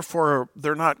 therefore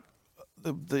they're not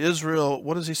the Israel,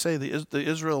 what does he say? The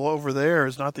Israel over there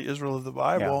is not the Israel of the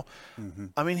Bible.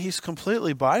 I mean, he's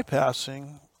completely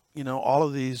bypassing, all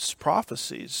of these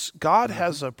prophecies. God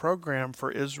has a program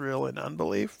for Israel in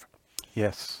unbelief.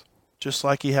 Yes. Just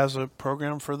like he has a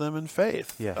program for them in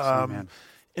faith. Yes, amen.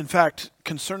 In fact,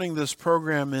 concerning this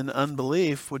program in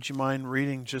unbelief, would you mind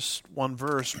reading just one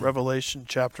verse, Revelation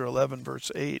chapter 11,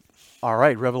 verse 8? All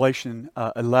right, Revelation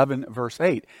 11, verse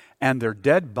 8. And their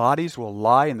dead bodies will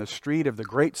lie in the street of the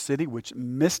great city, which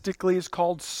mystically is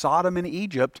called Sodom in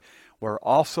Egypt, where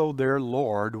also their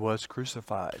Lord was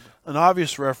crucified. An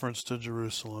obvious reference to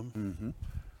Jerusalem,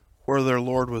 where their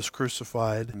Lord was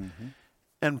crucified.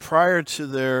 And prior to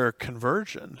their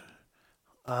conversion,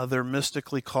 they're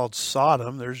mystically called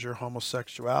Sodom. There's your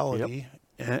homosexuality,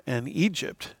 and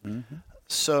Egypt.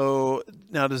 So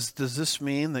now does this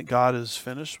mean that God is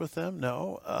finished with them?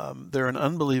 No. They're an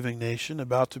unbelieving nation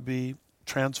about to be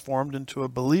transformed into a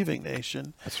believing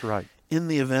nation. That's right. In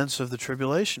the events of the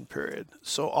tribulation period.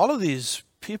 So all of these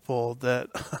people that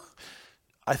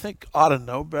I think ought to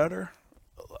know better,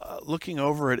 looking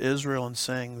over at Israel and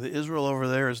saying the Israel over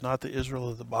there is not the Israel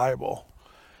of the Bible,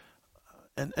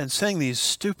 and saying these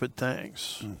stupid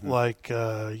things like,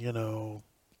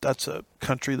 that's a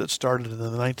country that started in the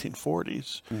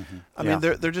 1940s. I mean,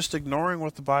 they're just ignoring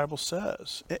what the Bible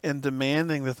says and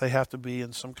demanding that they have to be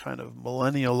in some kind of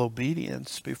millennial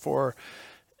obedience before,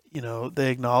 they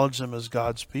acknowledge them as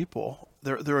God's people.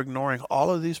 They're ignoring all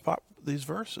of these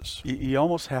verses. You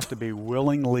almost have to be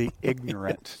willingly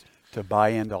ignorant to buy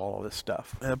into all of this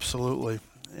stuff. Absolutely.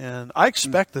 And I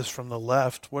expect this from the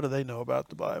left. What do they know about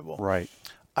the Bible? Right.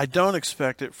 I don't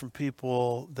expect it from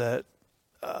people that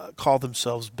call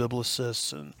themselves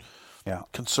biblicists and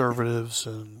conservatives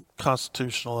and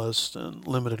constitutionalists and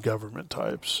limited government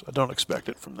types. I don't expect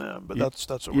it from them, but that's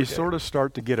what we're getting. You sort of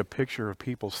start to get a picture of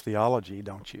people's theology,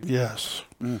 don't you? Yes.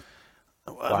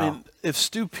 I mean, if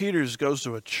Stu Peters goes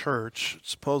to a church,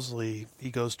 supposedly he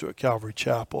goes to a Calvary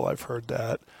Chapel. I've heard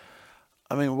that.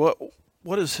 I mean,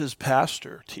 what is his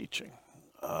pastor teaching?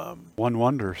 One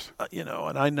wonders.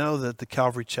 And I know that the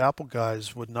Calvary Chapel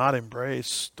guys would not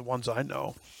embrace, the ones I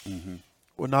know,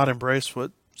 would not embrace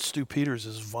what Stu Peters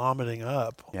is vomiting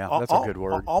up. Yeah, that's a good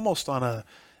word. Almost on a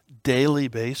daily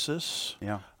basis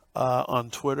on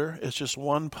Twitter. It's just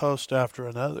one post after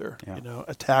another,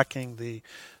 attacking the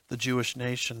Jewish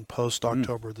nation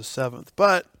post-October the 7th.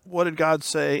 But what did God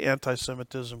say?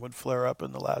 Antisemitism would flare up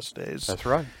in the last days. That's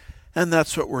right. And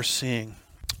that's what we're seeing.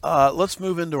 Let's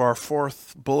move into our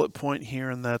fourth bullet point here,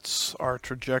 and that's our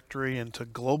trajectory into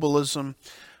globalism.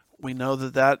 We know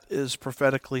that is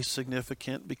prophetically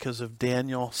significant because of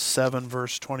Daniel 7,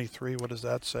 verse 23. What does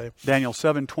that say? Daniel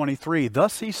 7:23.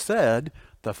 Thus he said,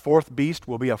 the fourth beast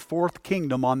will be a fourth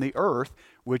kingdom on the earth,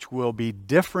 which will be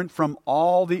different from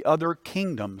all the other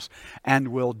kingdoms, and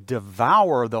will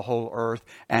devour the whole earth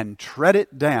and tread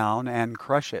it down and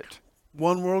crush it.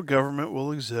 One world government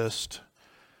will exist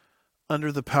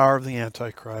under the power of the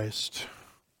Antichrist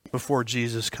before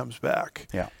Jesus comes back.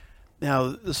 Yeah. Now,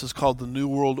 this is called the New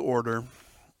World Order.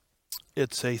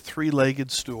 It's a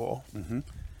three-legged stool.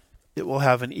 It will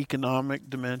have an economic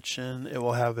dimension, it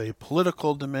will have a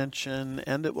political dimension,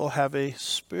 and it will have a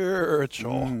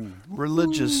spiritual,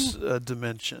 religious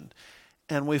dimension.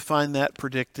 And we find that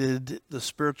predicted, the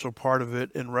spiritual part of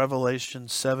it, in Revelation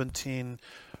 17,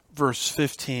 verse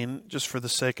 15, just for the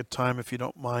sake of time, if you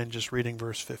don't mind just reading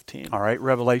verse 15. All right,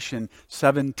 Revelation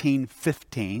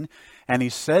 17:15. And he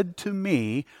said to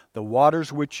me, the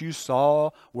waters which you saw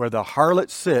where the harlot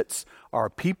sits are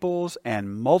peoples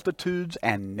and multitudes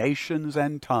and nations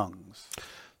and tongues.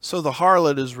 So the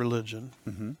harlot is religion.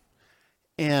 Mm-hmm.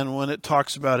 And when it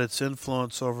talks about its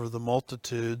influence over the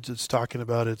multitudes, it's talking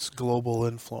about its global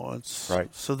influence.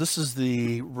 Right. So this is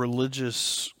the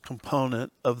religious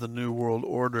component of the New World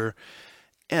Order.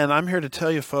 And I'm here to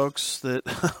tell you, folks, that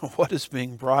what is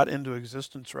being brought into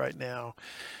existence right now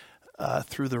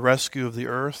through the rescue of the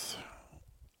earth,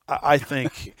 I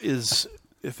think is,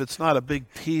 if it's not a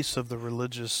big piece of the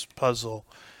religious puzzle,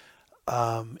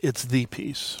 it's the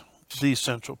piece. The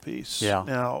central piece. Yeah.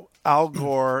 Now, Al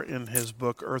Gore, in his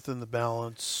book Earth in the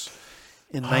Balance,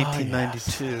 in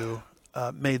 1992,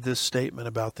 made this statement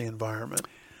about the environment.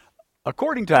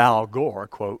 According to Al Gore,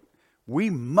 quote, we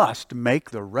must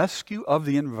make the rescue of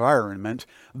the environment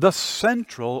the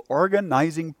central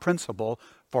organizing principle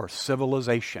for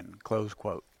civilization, close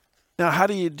quote. Now, how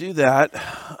do you do that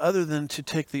other than to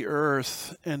take the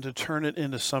earth and to turn it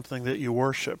into something that you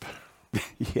worship?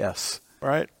 Yes.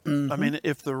 Right? Mm-hmm. I mean,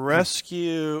 if the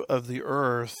rescue of the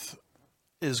earth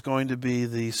is going to be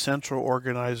the central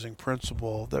organizing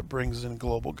principle that brings in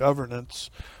global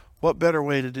governance, what better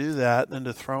way to do that than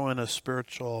to throw in a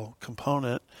spiritual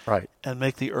component, right, and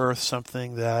make the earth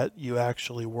something that you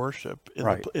actually worship in,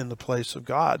 right, in the place of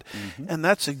God? Mm-hmm. And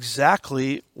that's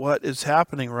exactly what is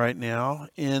happening right now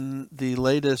in the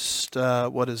latest,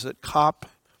 COP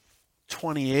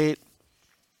 28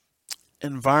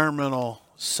 environmental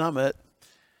summit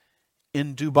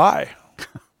in Dubai.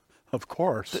 Of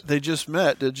course. They just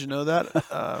met. Did you know that?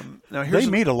 Now they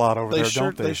meet a lot over there,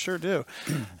 don't they? They sure do.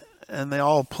 And they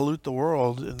all pollute the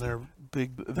world in their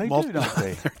big don't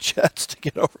they? their jets to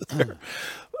get over there.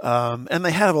 And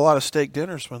they have a lot of steak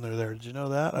dinners when they're there. Did you know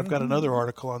that? I've got another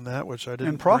article on that, which I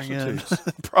didn't bring in.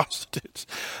 Prostitutes.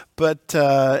 But,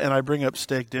 and I bring up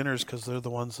steak dinners because they're the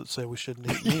ones that say we shouldn't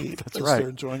eat meat. That's right. They're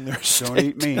enjoying their steak Don't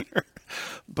eat meat. dinner.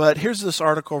 But here's this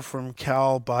article from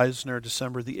Cal Beisner,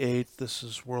 December the 8th. This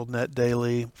is WorldNet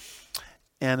Daily.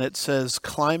 And it says,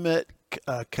 climate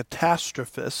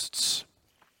catastrophists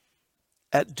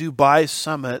at Dubai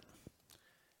summit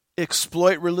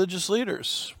exploit religious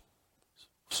leaders.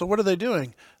 So what are they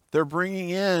doing? They're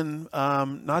bringing in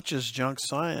not just junk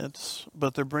science,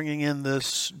 but they're bringing in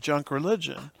this junk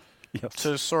religion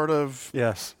to sort of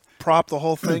prop the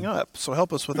whole thing up. So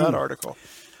help us with that article.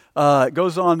 It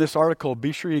goes on, this article,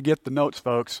 be sure you get the notes,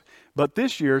 folks. But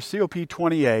this year,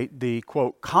 COP28, the,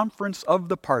 quote, Conference of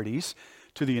the Parties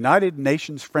to the United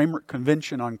Nations Framework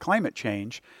Convention on Climate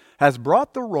Change, has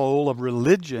brought the role of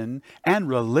religion and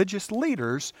religious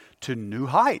leaders to new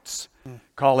heights,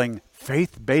 calling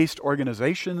faith-based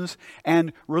organizations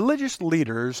and religious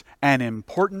leaders an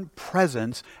important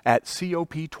presence at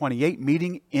COP28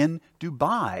 meeting in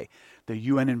Dubai. The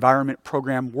UN Environment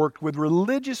Program worked with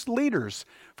religious leaders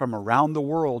from around the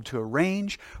world to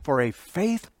arrange for a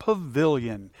faith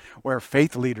pavilion where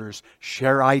faith leaders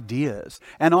share ideas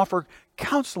and offer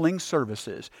counseling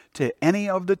services to any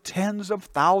of the tens of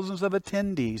thousands of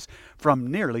attendees from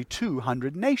nearly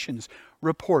 200 nations,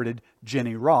 reported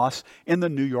Jenny Ross in the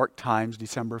New York Times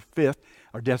December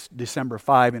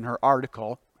 5 in her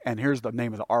article. And here's the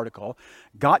name of the article.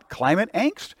 Got climate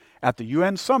angst? At the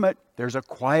UN summit, there's a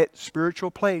quiet spiritual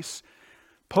place.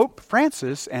 Pope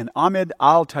Francis and Ahmed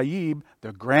al-Tayyib,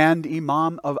 the Grand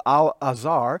Imam of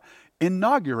Al-Azhar,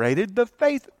 inaugurated the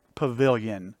Faith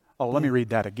Pavilion. Oh, let me read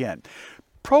that again.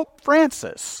 Pope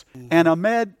Francis and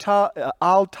Ahmed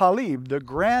al-Talib, the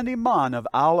Grand Imam of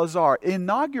Al-Azhar,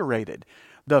 inaugurated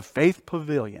the Faith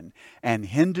Pavilion, and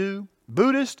Hindu,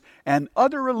 Buddhist, and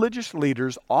other religious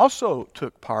leaders also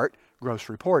took part, Gross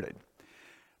reported.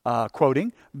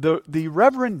 Quoting, the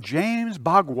Reverend James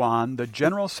McGowan, the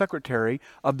General Secretary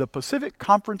of the Pacific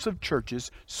Conference of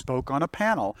Churches, spoke on a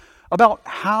panel about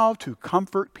how to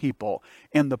comfort people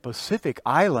in the Pacific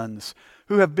Islands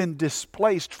who have been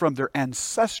displaced from their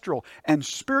ancestral and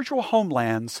spiritual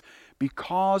homelands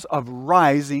because of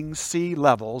rising sea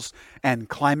levels and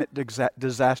climate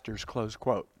disasters, close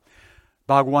quote.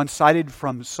 Bhagwan cited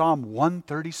from Psalm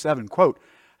 137, quote,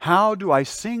 how do I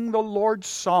sing the Lord's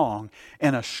song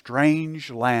in a strange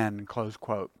land, close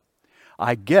quote.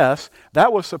 I guess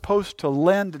that was supposed to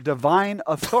lend divine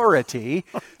authority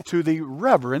to the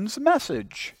Reverend's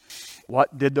message.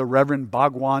 What did the Reverend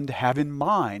Bhagwan have in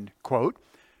mind? Quote,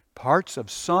 parts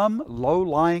of some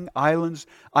low-lying island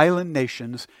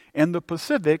nations in the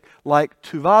Pacific, like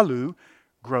Tuvalu,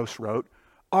 Gross wrote,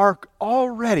 are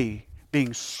already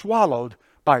being swallowed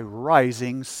by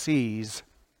rising seas.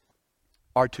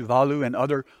 Are Tuvalu and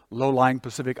other low-lying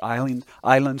Pacific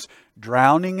islands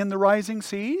drowning in the rising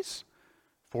seas?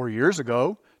 4 years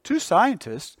ago, two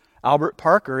scientists, Albert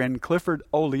Parker and Clifford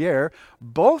Ollier,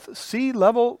 both sea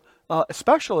level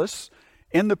specialists,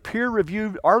 in the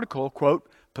peer-reviewed article, quote,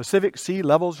 Pacific sea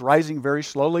levels rising very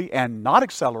slowly and not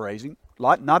accelerating,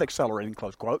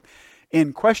 close quote,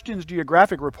 in Questions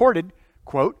Geographic reported,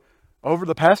 quote, over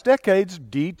the past decades,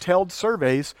 detailed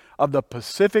surveys of the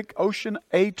Pacific Ocean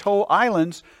atoll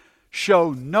islands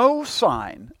show no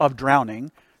sign of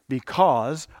drowning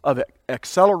because of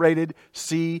accelerated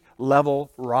sea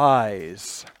level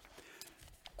rise.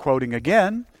 Quoting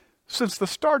again, since the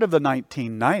start of the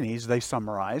 1990s, they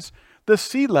summarize, the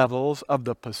sea levels of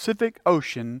the Pacific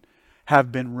Ocean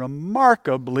have been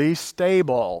remarkably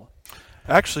stable.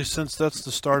 Actually, since that's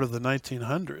the start of the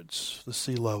 1900s, the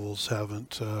sea levels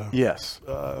haven't. Yes.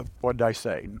 What did I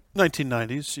say?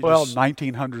 1990s. Well,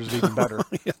 1900s is even better.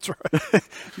 That's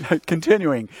right.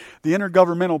 Continuing, the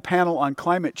Intergovernmental Panel on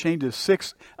Climate Change's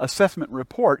sixth assessment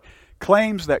report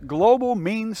claims that global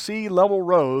mean sea level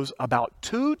rose about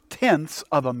 0.2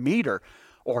 of a meter,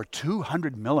 or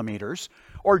 200 millimeters,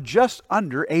 or just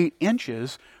under 8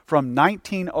 inches from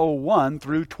 1901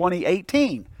 through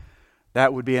 2018.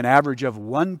 That would be an average of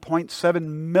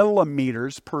 1.7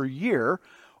 millimeters per year,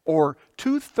 or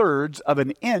 2/3 of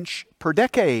an inch per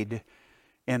decade.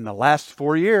 In the last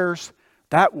 4 years,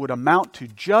 that would amount to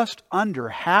just under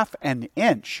half an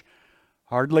inch.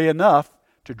 Hardly enough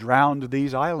to drown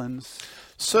these islands.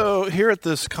 So here at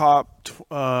this COP,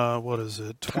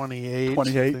 28, 28,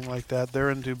 something like that, they're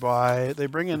in Dubai. They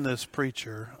bring in this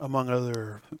preacher, among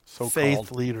other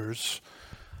faith leaders.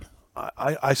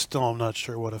 I still am not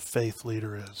sure what a faith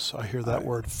leader is. I hear that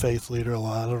word faith leader a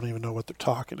lot. I don't even know what they're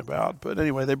talking about. But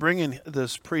anyway, they bring in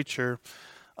this preacher,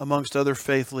 amongst other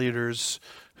faith leaders,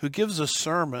 who gives a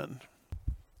sermon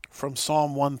from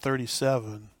Psalm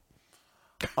 137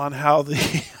 on how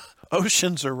the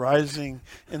oceans are rising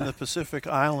in the Pacific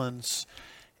Islands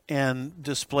and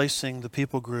displacing the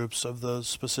people groups of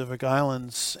those Pacific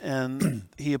Islands. And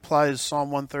he applies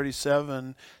Psalm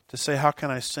 137 to say, how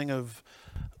can I sing of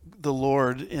the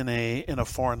Lord in a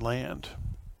foreign land?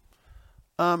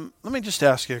 Let me just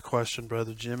ask you a question,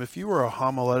 Brother Jim. If you were a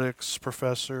homiletics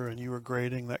professor and you were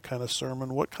grading that kind of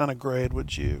sermon, what kind of grade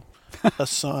would you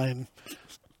assign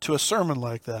to a sermon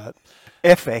like that?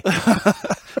 F.A.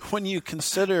 When you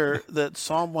consider that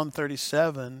Psalm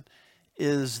 137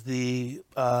 is the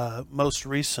most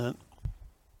recent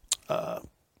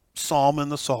psalm in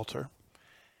the Psalter,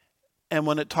 and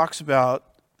when it talks about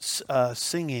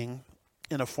singing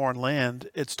in a foreign land,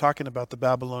 it's talking about the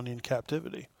Babylonian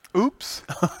captivity. Oops.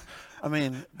 I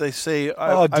mean, they say...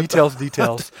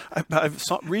 details.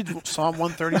 Read Psalm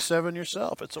 137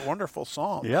 yourself. It's a wonderful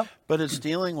psalm. Yeah. But it's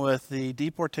dealing with the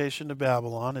deportation to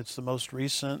Babylon. It's the most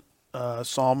recent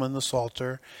psalm in the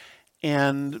Psalter.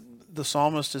 And the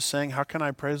psalmist is saying, how can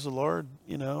I praise the Lord,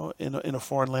 in a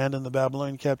foreign land in the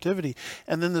Babylonian captivity?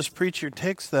 And then this preacher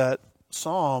takes that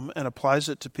psalm and applies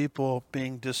it to people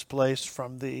being displaced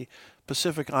from the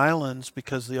Pacific Islands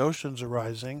because the oceans are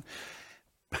rising,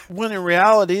 when in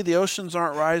reality the oceans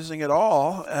aren't rising at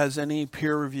all, as any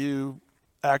peer review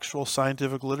actual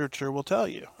scientific literature will tell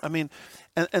you. I mean,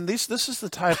 and this is the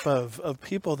type of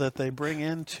people that they bring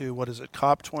into,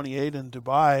 COP 28 in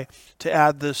Dubai, to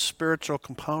add this spiritual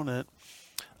component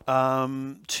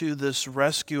to this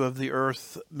rescue of the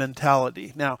earth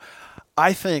mentality. Now,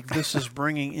 I think this is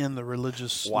bringing in the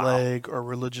religious leg or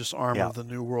religious arm of the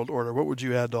New World Order. What would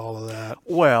you add to all of that?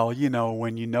 Well,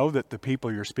 when you know that the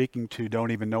people you're speaking to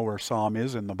don't even know where Psalm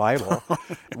is in the Bible,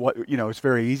 it's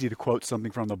very easy to quote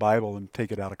something from the Bible and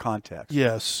take it out of context.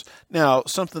 Yes. Now,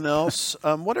 something else.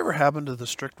 Whatever happened to the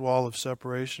strict wall of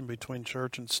separation between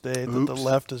church and state that the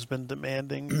left has been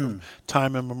demanding from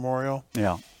time immemorial?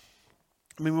 Yeah.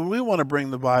 I mean, when we want to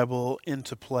bring the Bible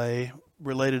into play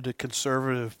related to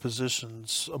conservative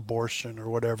positions, abortion or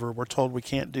whatever, we're told we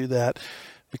can't do that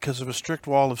because of a strict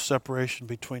wall of separation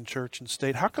between church and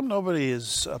state. How come nobody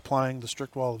is applying the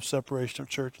strict wall of separation of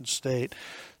church and state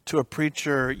to a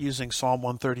preacher using Psalm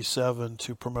 137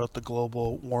 to promote the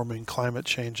global warming climate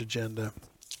change agenda?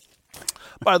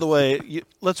 By the way,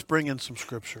 let's bring in some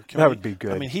scripture. That would be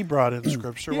good. I mean, he brought in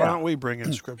scripture. Why don't we bring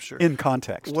in scripture? In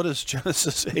context. What does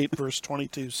Genesis 8, verse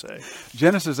 22 say?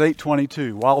 Genesis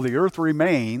 8:22, while the earth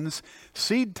remains,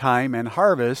 seed time and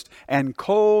harvest, and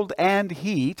cold and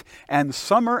heat, and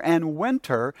summer and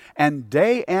winter, and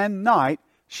day and night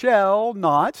shall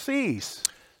not cease.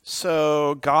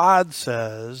 So God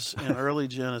says in early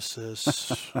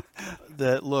Genesis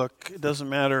that, look, it doesn't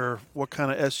matter what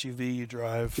kind of SUV you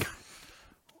drive.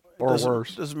 Or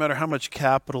worse. It doesn't matter how much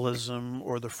capitalism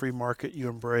or the free market you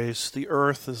embrace. The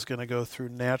earth is going to go through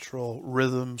natural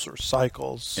rhythms or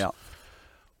cycles, Yeah.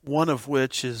 one of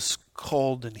which is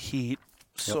cold and heat.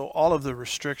 So all of the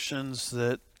restrictions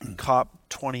that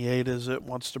COP28, is it,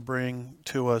 wants to bring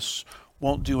to us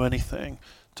won't do anything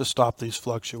to stop these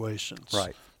fluctuations.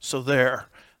 Right. So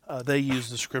they use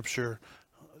the scripture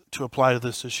to apply to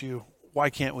this issue. Why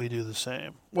can't we do the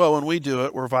same? Well, when we do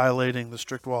it, we're violating the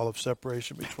strict wall of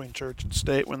separation between church and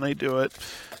state. When they do it,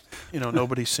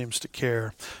 nobody seems to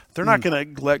care. They're not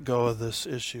going to let go of this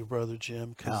issue, Brother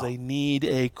Jim, because they need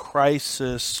a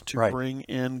crisis to bring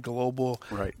in global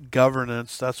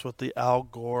governance. That's what the Al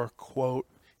Gore quote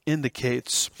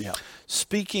indicates. Yeah.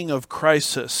 Speaking of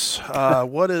crisis,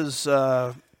 what is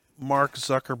Mark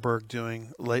Zuckerberg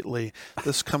doing lately?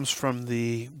 This comes from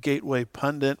the Gateway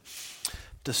Pundit,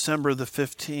 December the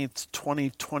 15th,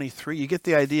 2023. You get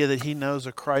the idea that he knows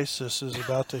a crisis is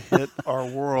about to hit our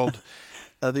world.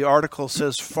 The article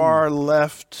says far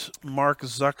left Mark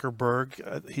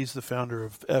Zuckerberg, he's the founder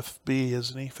of FB,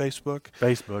 isn't he? Facebook?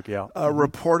 Facebook, yeah.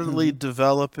 Reportedly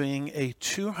developing a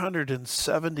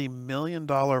 $270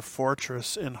 million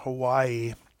fortress in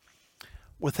Hawaii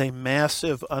with a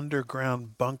massive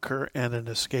underground bunker and an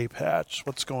escape hatch.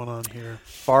 What's going on here?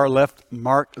 Far left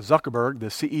Mark Zuckerberg, the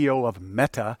CEO of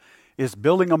Meta, is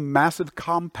building a massive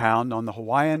compound on the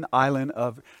Hawaiian island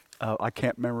of, I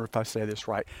can't remember if I say this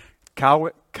right, Kauai?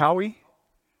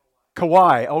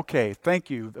 Okay,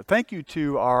 thank you. Thank you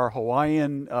to our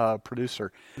Hawaiian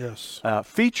producer. Yes.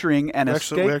 Featuring an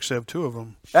escape. We actually have two of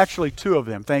them. Actually, two of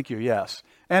them, thank you, yes.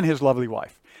 And his lovely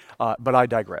wife. But I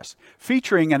digress.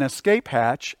 Featuring an escape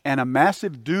hatch and a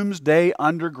massive doomsday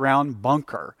underground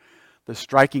bunker. The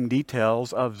striking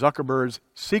details of Zuckerberg's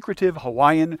secretive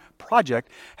Hawaiian project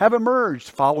have emerged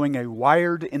following a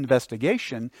Wired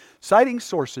investigation, citing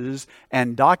sources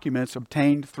and documents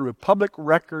obtained through public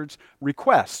records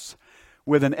requests.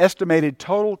 With an estimated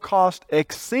total cost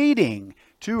exceeding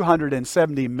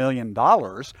 $270 million,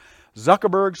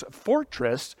 Zuckerberg's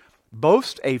fortress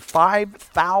boasts a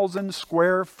 5,000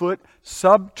 square foot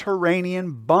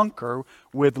subterranean bunker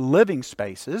with living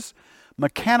spaces,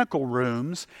 mechanical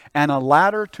rooms, and a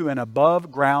ladder to an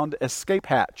above-ground escape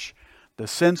hatch. The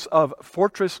sense of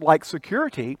fortress-like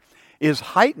security is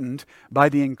heightened by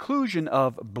the inclusion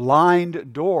of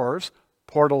blind doors,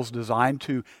 portals designed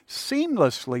to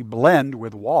seamlessly blend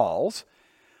with walls,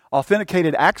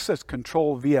 authenticated access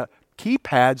control via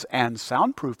keypads and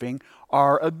soundproofing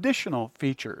are additional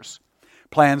features.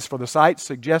 Plans for the site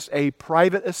suggest a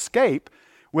private escape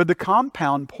with the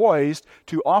compound poised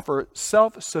to offer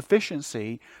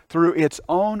self-sufficiency through its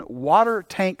own water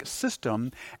tank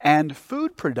system and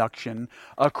food production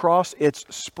across its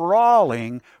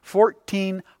sprawling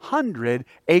 1,400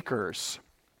 acres.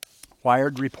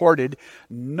 Wired reported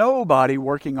nobody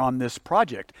working on this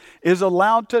project is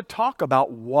allowed to talk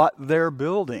about what they're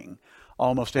building.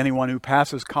 Almost anyone who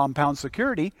passes compound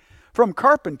security, from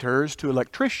carpenters to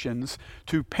electricians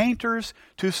to painters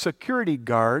to security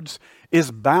guards,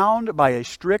 is bound by a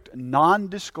strict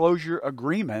non-disclosure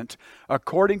agreement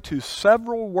according to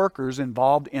several workers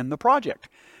involved in the project.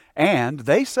 And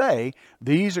they say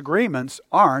these agreements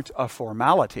aren't a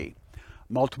formality.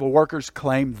 Multiple workers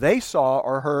claim they saw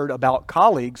or heard about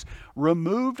colleagues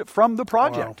removed from the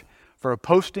project for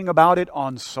posting about it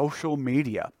on social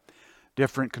media.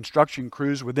 Different construction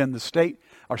crews within the site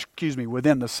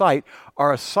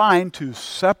are assigned to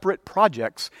separate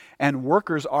projects, and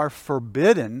workers are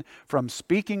forbidden from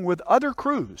speaking with other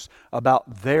crews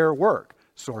about their work,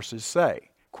 sources say.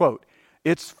 Quote,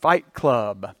 "It's Fight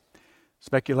Club."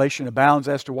 Speculation abounds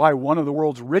as to why one of the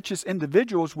world's richest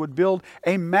individuals would build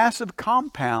a massive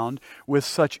compound with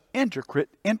such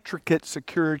intricate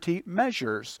security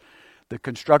measures. The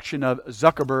construction of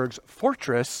Zuckerberg's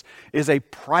fortress is a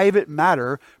private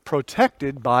matter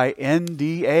protected by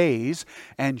NDAs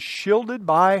and shielded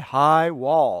by high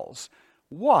walls.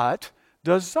 What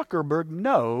does Zuckerberg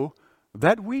know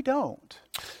that we don't?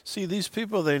 See, these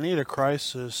people, they need a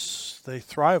crisis. They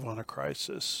thrive on a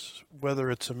crisis,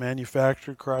 whether it's a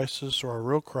manufactured crisis or a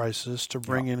real crisis, to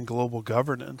bring in global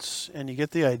governance. And you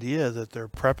get the idea that they're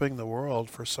prepping the world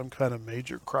for some kind of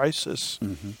major crisis.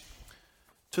 Mm-hmm.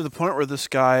 To the point where this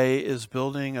guy is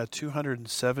building a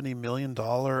 $270 million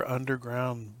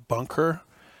underground bunker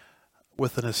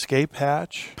with an escape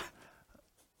hatch,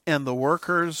 and the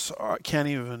workers can't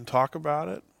even talk about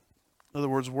it. In other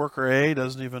words, worker A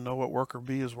doesn't even know what worker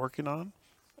B is working on.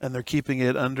 and they're keeping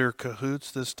it under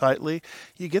cahoots this tightly.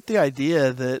 You get the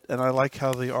idea that, and I like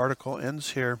how the article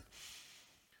ends here,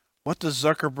 what does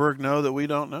Zuckerberg know that we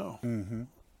don't know? Mm-hmm.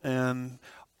 And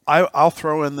I'll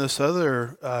throw in this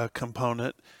other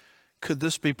component. Could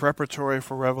this be preparatory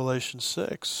for Revelation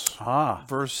 6?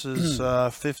 Verses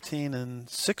 15 and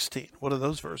 16. What do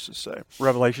those verses say?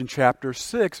 Revelation chapter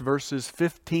 6, verses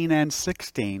 15 and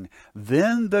 16.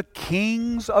 Then the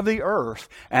kings of the earth,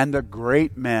 and the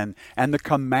great men, and the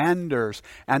commanders,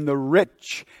 and the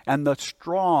rich, and the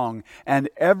strong, and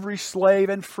every slave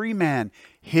and free man,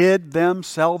 hid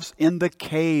themselves in the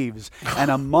caves and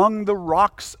among the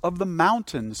rocks of the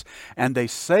mountains. And they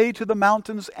say to the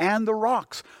mountains and the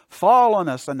rocks, fall on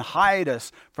us and hide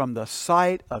us from the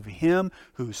sight of him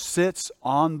who sits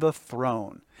on the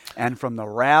throne and from the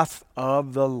wrath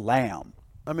of the Lamb.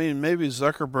 I mean, maybe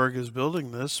Zuckerberg is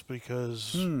building this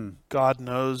because God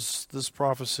knows this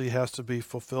prophecy has to be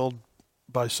fulfilled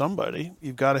by somebody.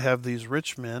 You've got to have these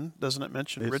rich men. Doesn't it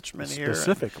mention rich men here?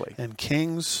 Specifically. And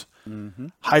kings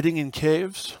hiding in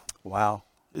caves. Wow.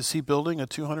 Is he building a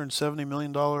 $270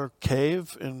 million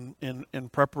cave in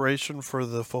preparation for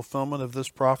the fulfillment of this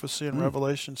prophecy in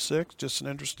Revelation 6? Just an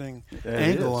interesting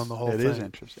angle on the whole thing. It is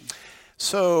interesting.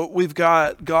 So we've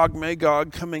got Gog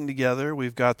Magog coming together.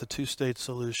 We've got the two-state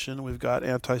solution. We've got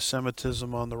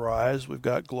anti-Semitism on the rise. We've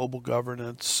got global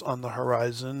governance on the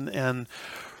horizon. And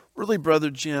really, Brother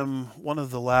Jim, one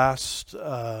of the last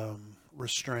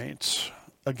restraints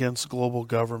against global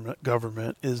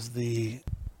government is the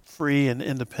free and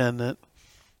independent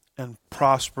and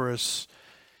prosperous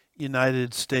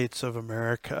United States of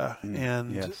America.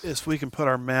 And yes. if we can put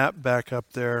our map back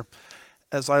up there,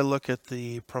 as I look at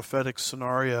the prophetic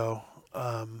scenario,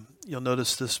 you'll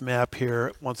notice this map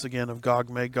here, once again, of Gog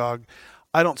Magog.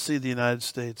 I don't see the United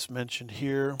States mentioned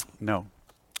here. No.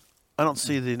 I don't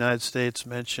see the United States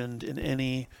mentioned in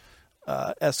any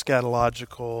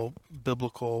eschatological,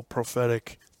 biblical,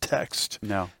 prophetic text.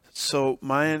 No. So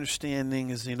my understanding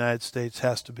is the United States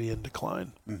has to be in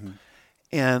decline. Mm-hmm.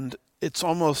 And it's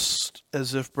almost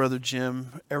as if, Brother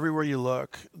Jim, everywhere you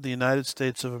look, the United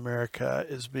States of America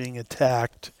is being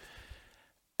attacked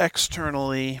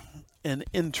externally and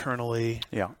internally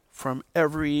from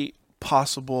every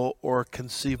possible or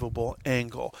conceivable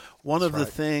angle. One of the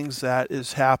things that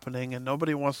is happening, and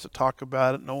nobody wants to talk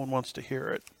about it, no one wants to hear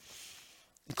it,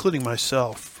 including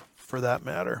myself for that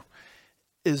matter,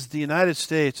 is the United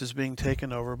States is being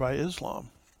taken over by Islam.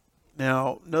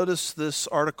 Now, notice this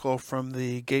article from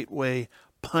the Gateway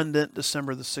Pundit,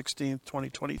 December the 16th,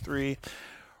 2023.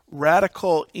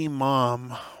 Radical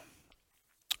Imam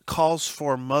calls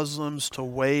for Muslims to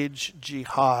wage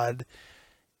jihad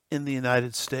in the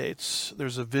United States.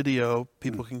 There's a video.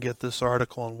 People can get this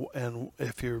article, and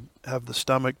if you have the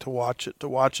stomach to watch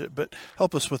it. But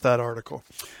help us with that article.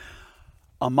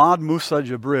 Ahmad Musa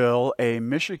Jibril, a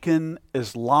Michigan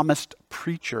Islamist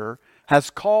preacher, has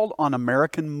called on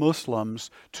American Muslims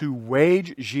to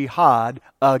wage jihad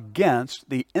against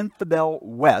the infidel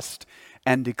West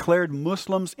and declared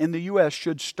Muslims in the U.S.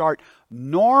 should start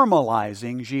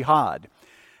normalizing jihad.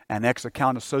 An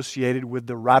ex-account associated with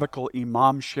the radical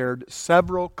imam shared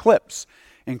several clips,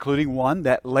 including one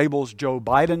that labels Joe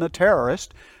Biden a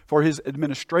terrorist for his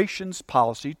administration's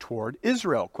policy toward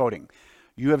Israel, quoting,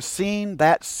 "You have seen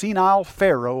that senile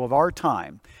pharaoh of our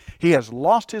time. He has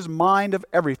lost his mind of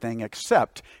everything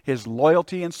except his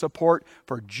loyalty and support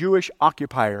for Jewish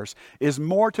occupiers is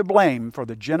more to blame for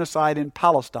the genocide in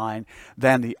Palestine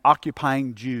than the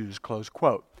occupying Jews," close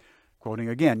quote. Quoting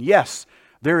again, "Yes,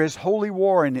 there is holy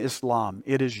war in Islam.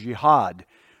 It is jihad.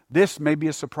 This may be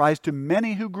a surprise to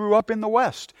many who grew up in the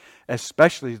West,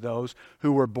 especially those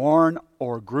who were born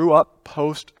or grew up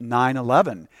post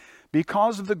 9/11.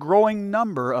 Because of the growing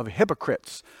number of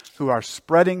hypocrites who are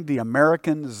spreading the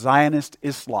American Zionist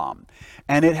Islam.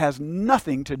 And it has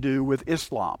nothing to do with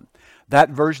Islam.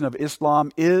 That version of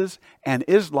Islam is an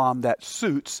Islam that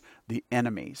suits the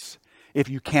enemies. If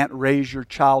you can't raise your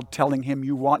child telling him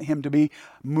you want him to be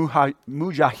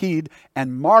mujahid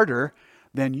and martyr,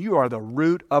 then you are the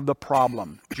root of the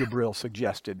problem," Jibril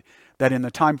suggested. That in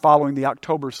the time following the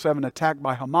October 7 attack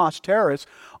by Hamas terrorists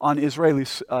on Israeli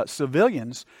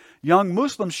civilians, young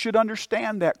Muslims should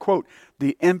understand that, quote,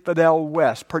 "the infidel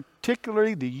West,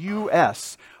 particularly the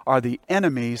U.S., are the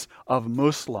enemies of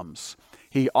Muslims."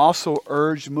 He also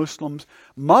urged Muslims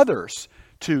mothers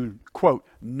to, quote,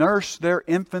 nurse their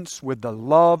infants with the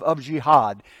love of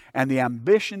jihad and the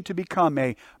ambition to become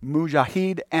a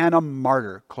mujahid and a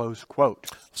martyr, close quote.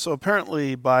 So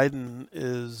apparently Biden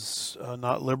is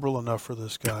not liberal enough for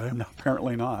this guy. No,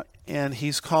 apparently not. And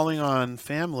he's calling on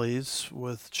families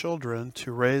with children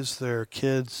to raise their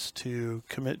kids to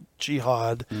commit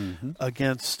jihad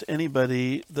against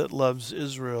anybody that loves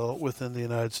Israel within the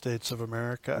United States of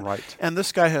America. Right. And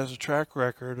this guy has a track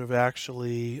record of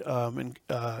actually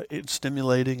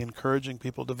stimulating, encouraging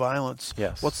people to violence.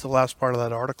 Yes. What's the last part of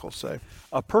that article say?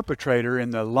 A perpetrator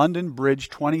in the London Bridge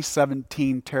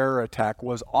 2017 terror attack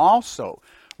was also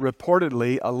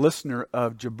reportedly a listener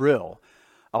of Jibril.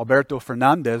 Alberto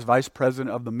Fernandez, vice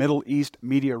president of the Middle East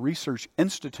Media Research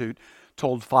Institute,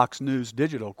 told Fox News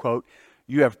Digital, quote,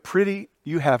 you have pretty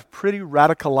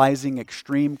radicalizing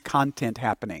extreme content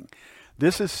happening.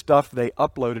 This is stuff they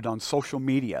uploaded on social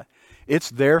media. It's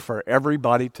there for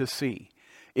everybody to see.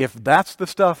 If that's the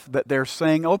stuff that they're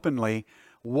saying openly,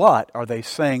 what are they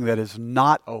saying that is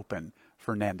not open?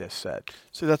 Fernandez said.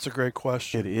 See, that's a great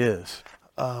question. It is.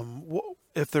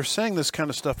 If they're saying this kind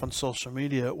of stuff on social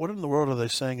media, what in the world are they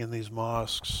saying in these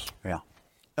mosques? Yeah.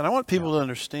 And I want people to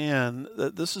understand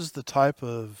that this is the type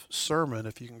of sermon,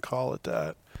 if you can call it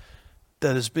that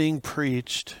is being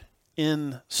preached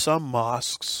in some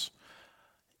mosques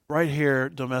right here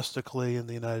domestically in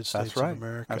the United States of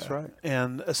America. That's right.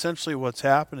 And essentially what's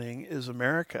happening is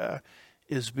America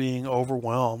is being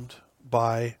overwhelmed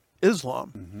by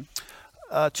Islam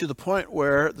to the point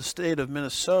where the state of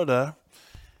Minnesota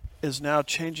is now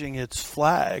changing its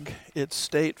flag, its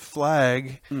state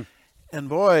flag. And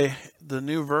boy, the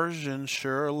new version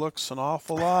sure looks an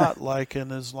awful lot like an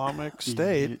Islamic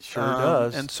state. It sure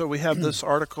does. And so we have this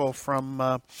article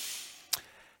from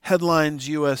Headlines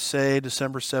USA,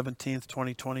 December 17th,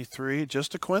 2023.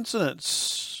 Just a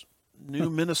coincidence.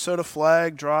 New Minnesota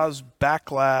flag draws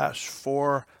backlash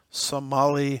for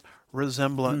Somali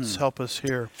resemblance. Help us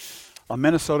here. A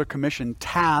Minnesota commission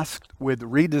tasked with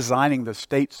redesigning the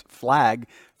state's flag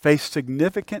faced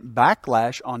significant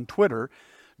backlash on Twitter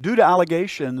due to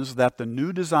allegations that the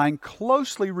new design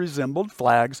closely resembled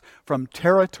flags from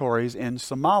territories in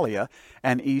Somalia,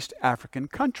 an East African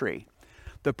country.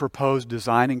 The proposed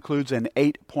design includes an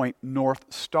 8-point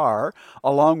North Star,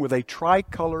 along with a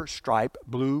tricolor stripe,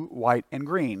 blue, white, and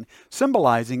green,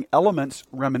 symbolizing elements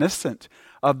reminiscent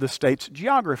of the state's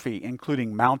geography,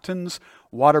 including mountains,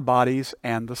 water bodies,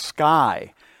 and the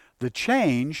sky. The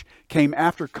change came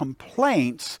after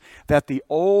complaints that the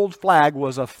old flag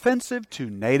was offensive to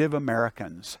Native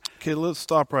Americans. Okay, let's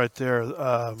stop right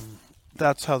there.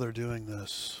 That's how they're doing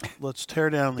this. Let's tear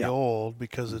down the old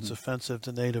because it's offensive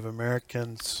to Native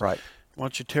Americans. Right.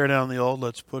 Once you tear down the old,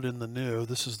 let's put in the new.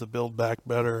 This is the build back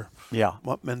better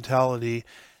mentality.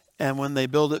 And when they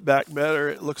build it back better,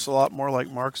 it looks a lot more like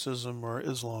Marxism or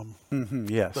Islam.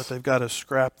 Yes. But they've got to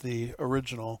scrap the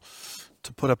original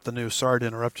to put up the new. Sorry to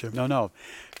interrupt you. No.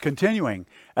 Continuing,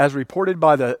 as reported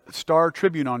by the Star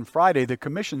Tribune on Friday, the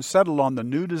commission settled on the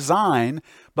new design,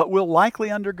 but will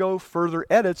likely undergo further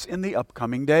edits in the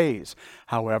upcoming days.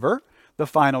 However, the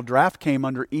final draft came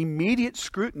under immediate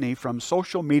scrutiny from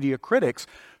social media critics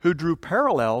who drew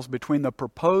parallels between the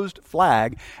proposed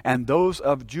flag and those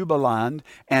of Jubaland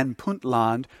and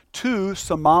Puntland, two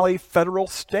Somali federal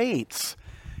states.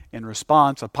 In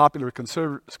response, a popular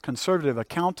conservative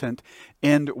accountant,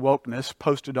 End Wokeness,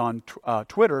 posted on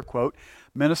Twitter, quote,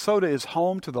 Minnesota is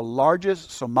home to the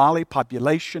largest Somali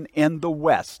population in the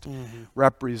West.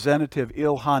 Representative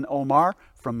Ilhan Omar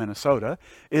from Minnesota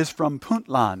is from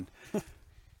Puntland.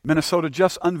 Minnesota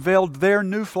just unveiled their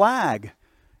new flag.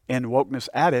 And Wokeness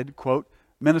added, quote,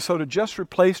 Minnesota just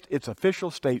replaced its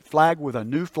official state flag with a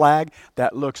new flag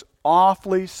that looks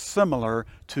awfully similar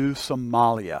to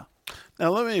Somalia. Now,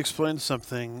 let me explain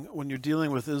something. When you're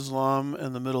dealing with Islam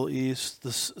and the Middle East,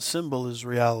 the symbol is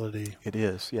reality. It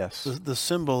is, yes. The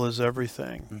symbol is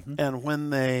everything. And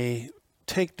when they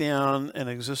take down an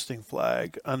existing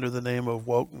flag under the name of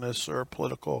wokeness or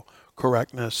political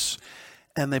correctness,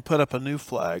 and they put up a new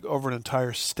flag over an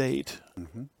entire state,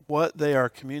 what they are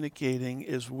communicating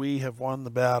is we have won the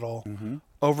battle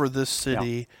over this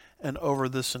city and over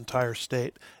this entire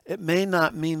state. It may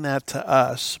not mean that to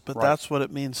us, but that's what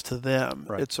it means to them.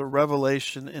 It's a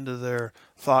revelation into their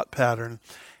thought pattern.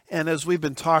 And as we've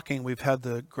been talking, we've had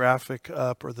the graphic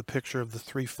up, or the picture of the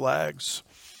three flags.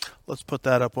 Let's put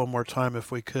that up one more time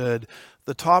if we could.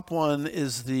 The top one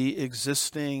is the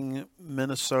existing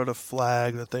Minnesota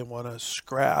flag that they want to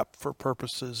scrap for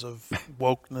purposes of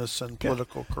wokeness and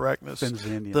political correctness.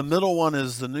 The middle one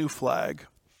is the new flag.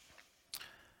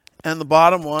 And the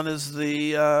bottom one is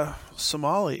the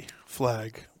Somali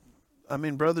flag. I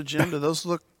mean, Brother Jim, do those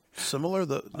look similar,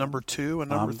 the number 2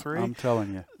 and number 3? I'm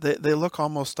telling you. They look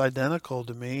almost identical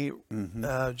to me,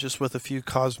 Mm-hmm. just with a few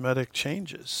cosmetic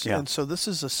changes. Yeah. And so this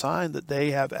is a sign that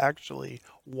they have actually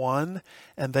won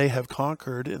and they have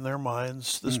conquered in their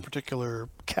minds this particular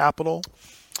capital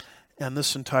and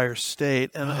this entire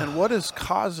state. And what is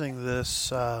causing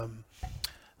this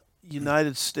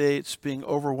United States being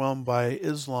overwhelmed by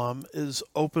Islam is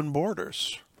open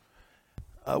borders.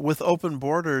 With open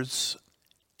borders,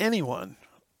 anyone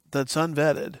that's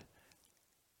unvetted,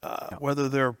 whether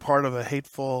they're part of a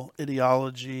hateful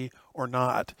ideology or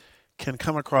not, can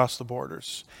come across the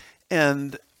borders.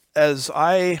 And as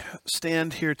I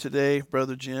stand here today,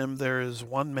 Brother Jim, there is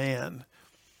one man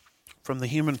from the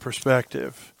human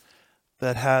perspective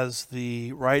that has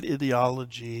the right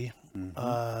ideology,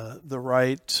 the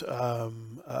right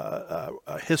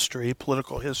history,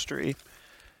 political history,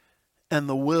 and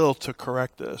the will to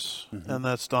correct this, and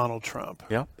that's Donald Trump.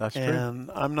 Yeah, that's true. And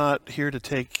I'm not here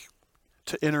to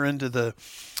enter into the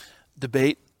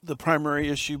debate, the primary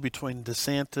issue between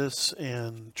DeSantis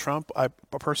and Trump. I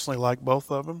personally like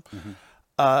both of them.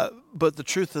 But the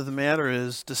truth of the matter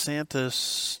is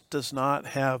DeSantis does not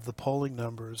have the polling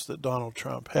numbers that Donald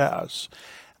Trump has.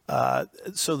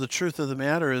 So the truth of the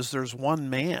matter is there's one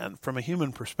man from a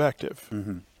human perspective.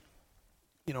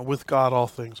 You know, with God, all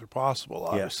things are possible,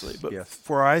 obviously. Yes, but yes.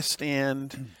 where I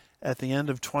stand at the end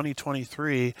of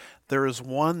 2023, there is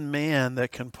one man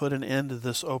that can put an end to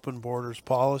this open borders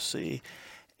policy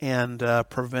and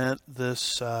prevent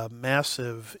this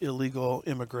massive illegal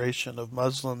immigration of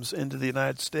Muslims into the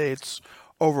United States,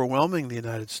 overwhelming the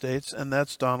United States, and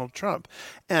that's Donald Trump.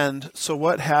 And so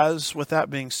with that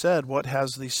being said, what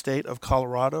has the state of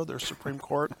Colorado, their Supreme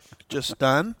Court, just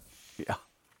done? Yeah.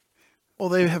 Well,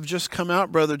 they have just come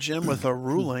out, Brother Jim, with a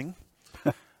ruling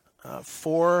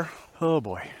for, Oh,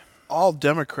 boy. all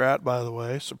Democrat, by the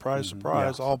way, surprise,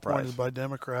 surprise, Yeah, all surprise. appointed by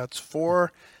Democrats,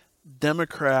 4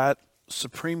 Democrat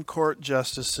Supreme Court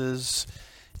justices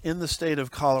in the state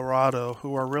of Colorado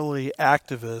who are really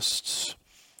activists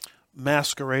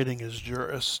masquerading as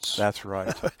jurists. That's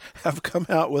right. Have come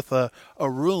out with a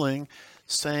ruling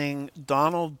saying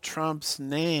Donald Trump's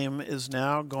name is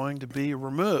now going to be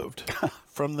removed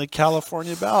from the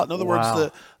California ballot. In other Wow.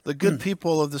 words, the good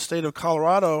people of the state of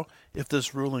Colorado, if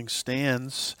this ruling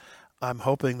stands, I'm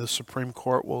hoping the Supreme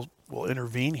Court will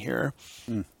intervene here.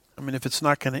 I mean, if it's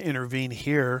not going to intervene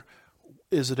here,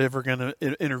 is it ever going to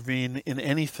intervene in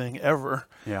anything ever?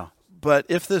 Yeah. But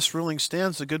if this ruling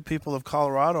stands, the good people of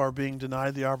Colorado are being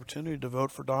denied the opportunity to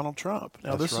vote for Donald Trump.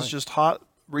 Now, That's this right. is just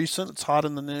recent. It's hot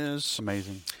in the news.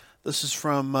 Amazing. This is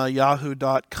from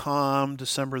yahoo.com,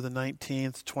 December the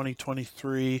 19th,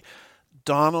 2023.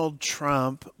 Donald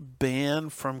Trump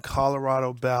banned from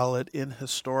Colorado ballot in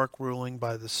historic ruling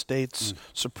by the state's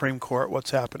Supreme Court.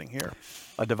 What's happening here?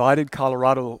 A divided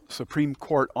Colorado Supreme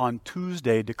Court on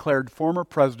Tuesday declared former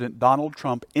President Donald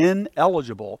Trump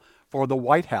ineligible for the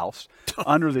White House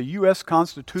under the U.S.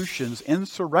 Constitution's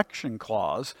insurrection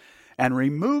clause and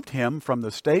removed him from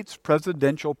the state's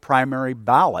presidential primary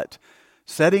ballot,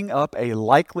 setting up a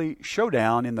likely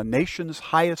showdown in the nation's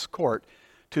highest court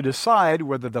to decide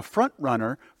whether the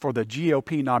frontrunner for the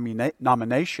GOP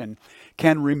nomination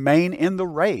can remain in the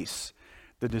race.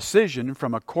 The decision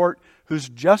from a court whose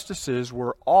justices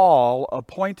were all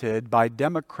appointed by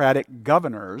Democratic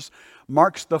governors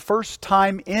marks the first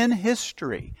time in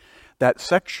history that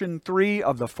Section 3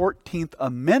 of the 14th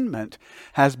Amendment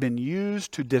has been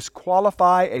used to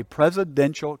disqualify a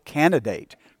presidential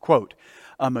candidate. Quote,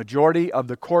 a majority of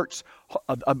the court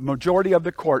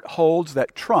holds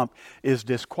that Trump is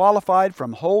disqualified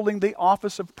from holding the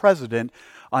office of president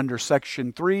under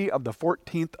Section 3 of the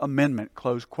 14th Amendment,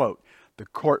 close quote. The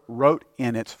court wrote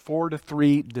in its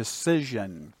 4-3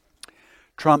 decision.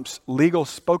 Trump's legal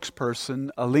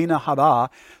spokesperson, Alina Habba,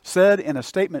 said in a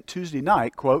statement Tuesday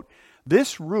night, quote,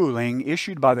 this ruling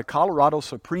issued by the Colorado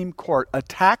Supreme Court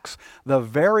attacks the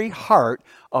very heart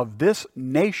of this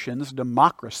nation's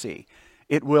democracy.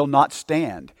 It will not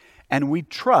stand, and we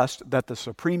trust that the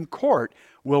Supreme Court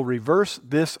will reverse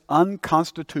this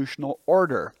unconstitutional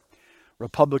order.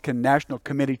 Republican National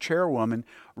Committee Chairwoman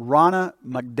Ronna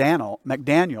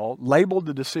McDaniel labeled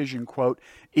the decision, quote,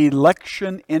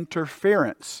 election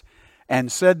interference,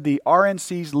 and said the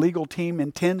RNC's legal team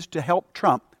intends to help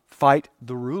Trump fight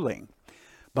the ruling.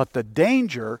 But the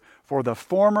danger for the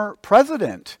former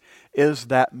president is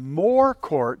that more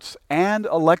courts and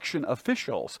election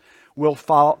officials will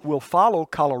follow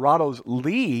Colorado's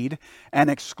lead and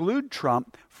exclude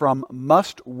Trump from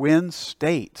must-win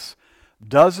states.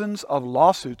 Dozens of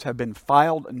lawsuits have been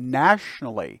filed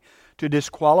nationally to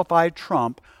disqualify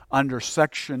Trump under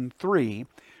Section 3,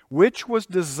 which was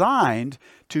designed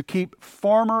to keep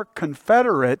former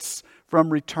Confederates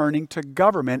from returning to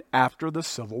government after the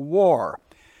Civil War.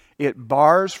 It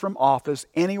bars from office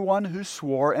anyone who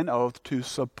swore an oath to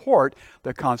support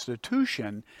the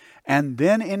Constitution and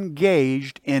then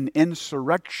engaged in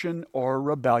insurrection or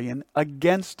rebellion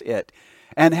against it,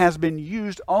 and has been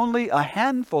used only a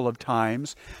handful of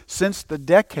times since the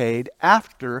decade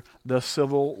after the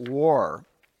Civil War.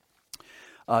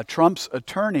 Trump's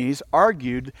attorneys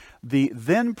argued the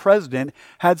then president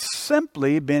had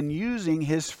simply been using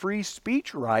his free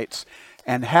speech rights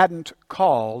and hadn't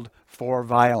called for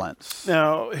violence.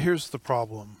 Now, here's the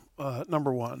problem.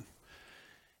 Number one,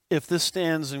 if this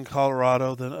stands in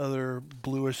Colorado, then other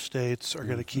bluish states are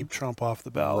going to keep Trump off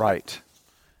the ballot. Right.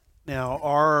 Now,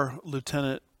 our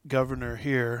lieutenant governor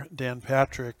here, Dan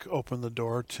Patrick, opened the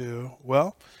door to,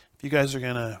 well, if you guys are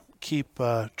going to keep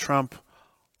Trump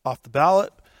off the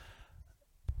ballot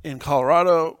in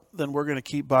Colorado, then we're going to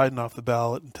keep Biden off the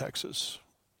ballot in Texas.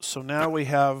 So now we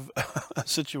have a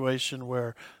situation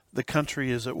where the country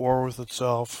is at war with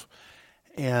itself,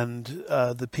 and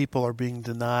the people are being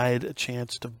denied a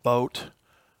chance to vote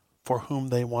for whom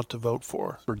they want to vote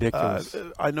for. Ridiculous.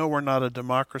 I know we're not a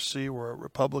democracy, we're a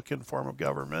Republican form of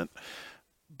government,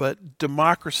 but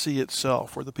democracy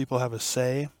itself, where the people have a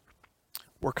say,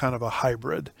 we're kind of a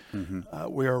hybrid.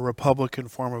 We are a Republican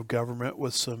form of government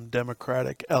with some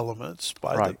democratic elements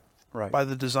by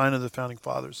the design of the Founding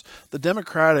Fathers. The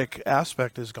democratic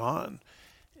aspect is gone.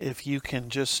 If you can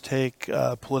just take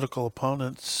political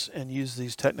opponents and use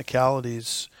these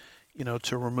technicalities,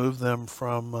 to remove them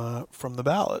from the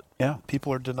ballot. Yeah.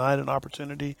 People are denied an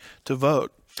opportunity to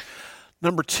vote.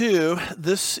 Number two,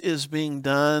 this is being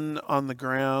done on the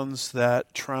grounds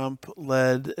that Trump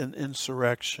led an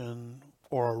insurrection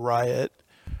or a riot,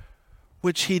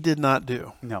 which he did not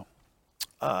do. No.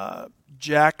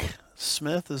 Jack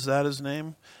Smith, is that his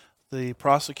name? The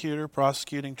prosecutor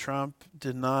prosecuting Trump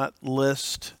did not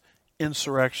list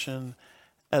insurrection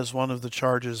as one of the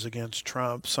charges against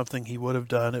Trump, something he would have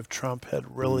done if Trump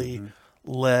had really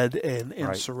led an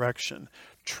insurrection.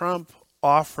 Trump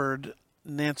offered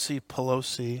Nancy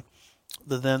Pelosi,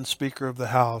 the then Speaker of the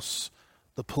House,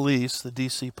 the police, the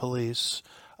D.C. police,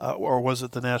 or was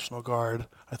it the National Guard?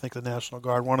 I think the National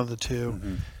Guard, one of the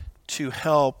two, to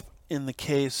help in the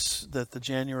case that the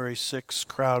January 6th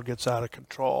crowd gets out of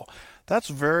control. That's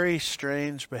very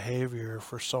strange behavior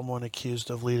for someone accused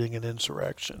of leading an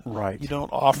insurrection. Right. You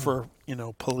don't offer,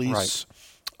 police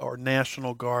or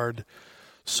National Guard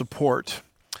support.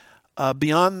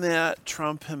 Beyond that,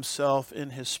 Trump himself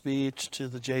in his speech to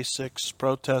the J6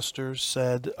 protesters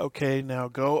said, okay, now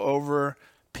go over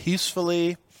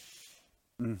peacefully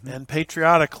and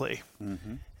patriotically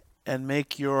and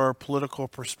make your political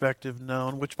perspective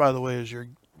known, which, by the way, is your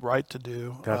right to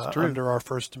do under our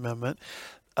First Amendment.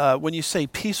 When you say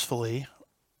peacefully,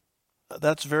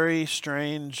 that's very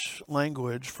strange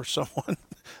language for someone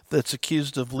that's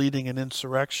accused of leading an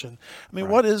insurrection. I mean,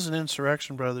 what is an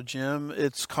insurrection, Brother Jim?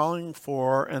 It's calling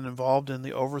for and involved in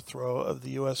the overthrow of the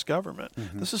U.S. government.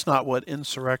 This is not what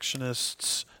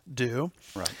insurrectionists do.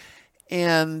 Right.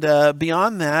 And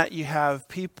beyond that, you have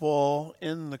people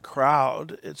in the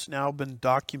crowd. It's now been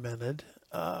documented.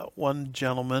 One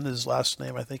gentleman, his last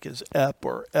name I think is Epp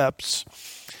or Epps.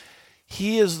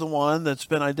 He is the one that's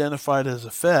been identified as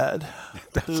a Fed,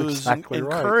 who's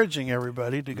encouraging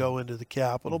everybody to go into the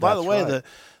Capitol. By the way,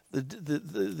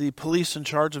 the police in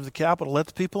charge of the Capitol let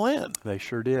the people in. They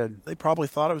sure did. They probably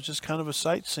thought it was just kind of a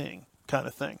sightseeing kind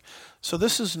of thing. So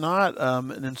this is not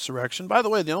an insurrection. By the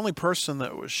way, the only person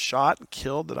that was shot and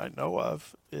killed that I know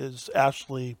of is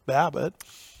Ashley Babbitt.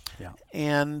 Yeah.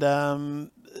 And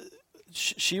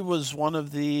she was one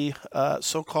of the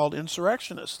so-called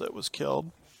insurrectionists that was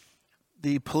killed.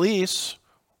 The police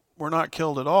were not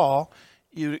killed at all.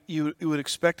 You would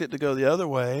expect it to go the other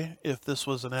way if this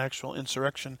was an actual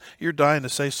insurrection. You're dying to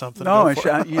say something. No,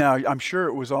 I'm sure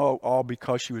it was all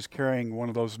because she was carrying one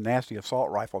of those nasty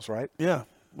assault rifles, right? Yeah.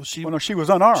 Well, no, she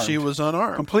was unarmed. She was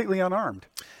unarmed. Completely unarmed.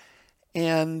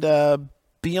 And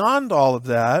beyond all of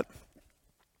that,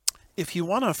 if you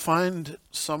want to find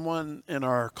someone in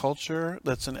our culture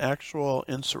that's an actual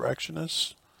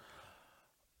insurrectionist,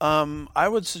 I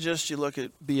would suggest you look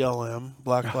at BLM,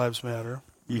 Black Lives Matter.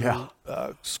 Yeah.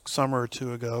 Summer or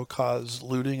two ago caused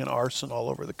looting and arson all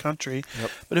over the country.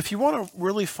 Yep. But if you want to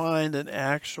really find an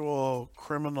actual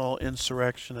criminal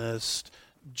insurrectionist,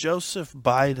 Joseph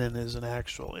Biden is an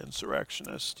actual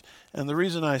insurrectionist. And the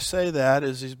reason I say that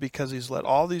is because he's let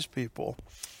all these people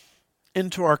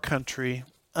into our country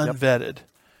unvetted.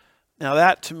 Now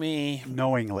that to me,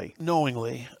 knowingly,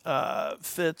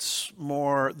 fits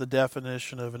more the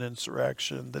definition of an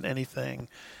insurrection than anything,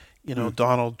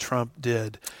 Donald Trump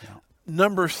did. Yeah.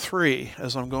 Number 3,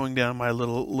 as I'm going down my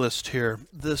little list here,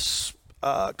 this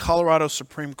Colorado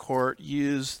Supreme Court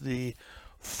used the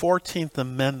 14th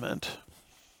Amendment,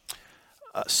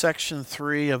 Section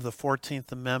 3 of the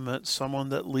 14th Amendment, someone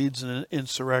that leads an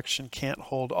insurrection can't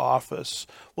hold office.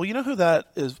 Well, you know who that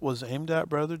was aimed at,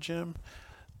 Brother Jim?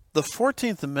 The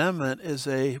 14th Amendment is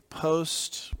a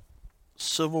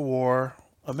post-Civil War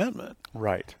amendment.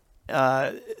 Right.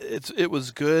 It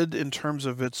was good in terms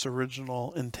of its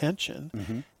original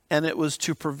intention, and it was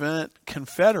to prevent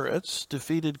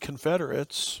defeated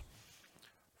Confederates,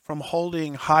 from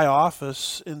holding high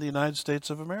office in the United States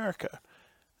of America.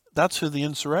 That's who the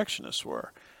insurrectionists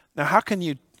were. Now, how can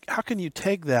you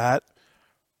take that,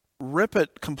 rip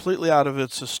it completely out of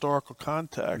its historical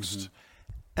context,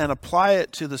 and apply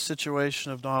it to the situation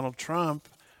of Donald Trump,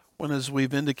 when, as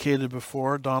we've indicated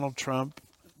before, Donald Trump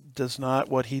does not,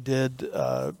 what he did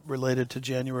related to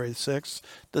January 6th,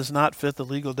 does not fit the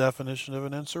legal definition of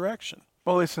an insurrection.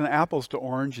 Well, it's an apples to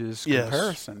oranges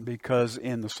comparison, because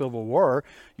in the Civil War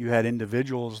you had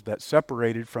individuals that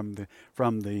separated from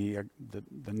the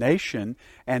nation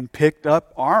and picked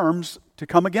up arms to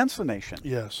come against the nation.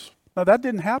 Yes. Now that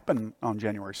didn't happen on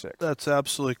January 6th. That's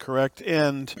absolutely correct.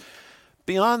 And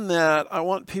beyond that, I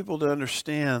want people to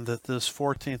understand that this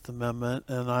 14th Amendment,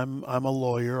 and I'm a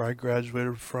lawyer. I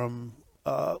graduated from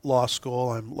law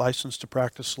school. I'm licensed to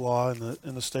practice law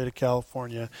in the state of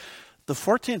California. The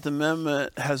 14th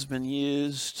Amendment has been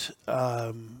used,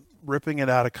 ripping it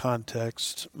out of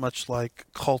context, much like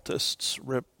cultists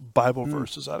rip Bible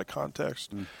verses out of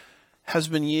context, has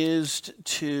been used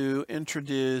to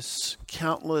introduce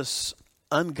countless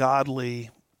ungodly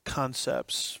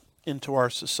concepts into our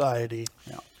society.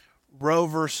 Yeah. Roe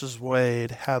versus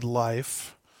Wade had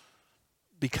life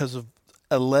because of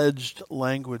alleged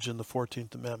language in the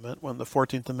 14th Amendment, when the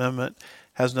 14th Amendment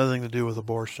has nothing to do with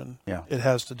abortion. Yeah. It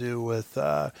has to do with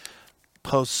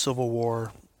post-Civil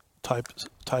War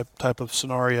type of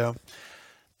scenario.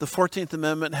 The 14th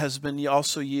Amendment has been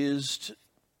also used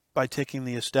by taking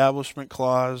the Establishment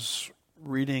Clause,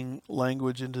 reading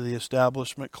language into the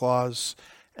Establishment Clause,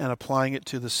 and applying it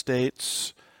to the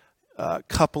states.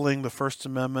 Coupling the First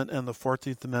Amendment and the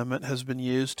 14th Amendment has been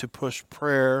used to push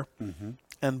prayer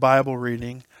and Bible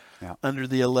reading under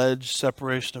the alleged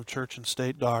separation of church and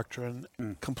state doctrine,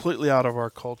 completely out of our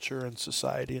culture and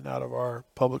society and out of our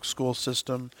public school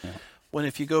system. Yeah. When,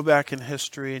 if you go back in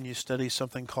history and you study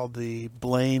something called the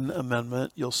Blaine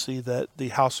Amendment, you'll see that the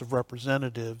House of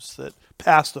Representatives that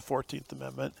passed the 14th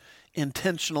Amendment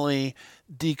intentionally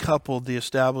decoupled the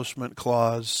Establishment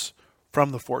Clause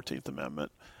from the 14th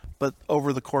Amendment. But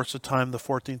over the course of time, the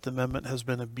 14th Amendment has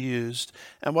been abused.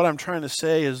 And what I'm trying to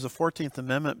say is the 14th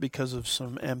Amendment, because of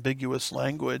some ambiguous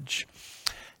language,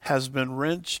 has been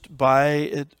wrenched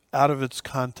out of its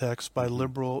context by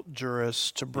liberal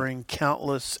jurists to bring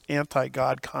countless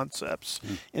anti-God concepts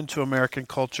into American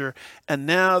culture. And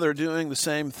now they're doing the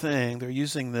same thing. They're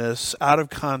using this out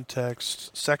of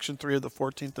context, Section 3 of the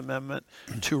 14th Amendment,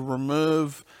 to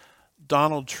remove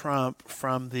Donald Trump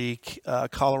from the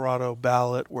Colorado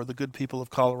ballot, where the good people of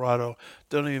Colorado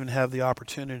don't even have the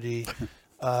opportunity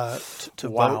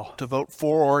to vote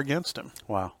for or against him.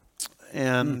 Wow.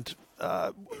 And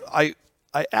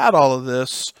I add all of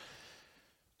this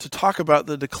to talk about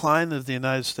the decline of the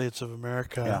United States of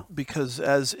America, because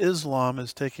as Islam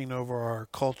is taking over our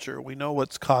culture, we know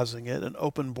what's causing it, an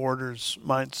open borders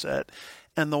mindset.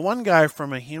 And the one guy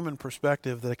from a human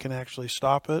perspective that can actually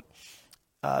stop it,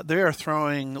 they are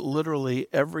throwing literally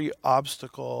every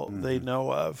obstacle they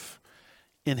know of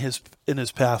in his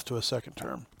path to a second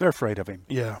term. They're afraid of him.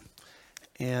 Yeah.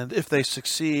 And if they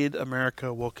succeed,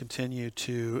 America will continue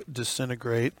to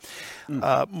disintegrate.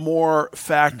 More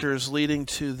factors leading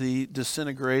to the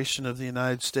disintegration of the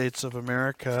United States of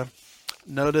America.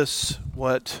 Notice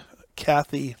what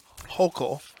Kathy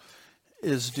Hochul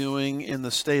is doing in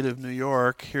the state of New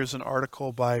York. Here's an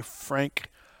article by Frank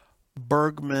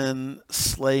Bergman,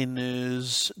 Slay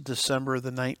News, December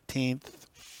the 19th,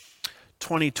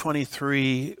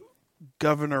 2023.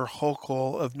 Governor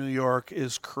Hochul of New York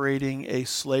is creating a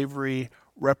slavery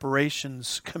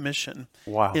reparations commission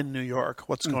in New York.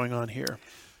 What's going on here?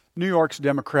 New York's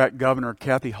Democrat Governor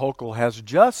Kathy Hochul has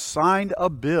just signed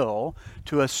a bill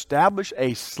to establish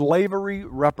a slavery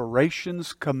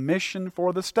reparations commission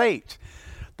for the state.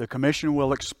 The commission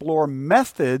will explore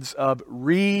methods of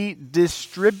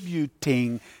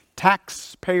redistributing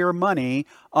taxpayer money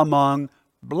among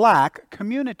black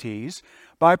communities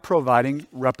by providing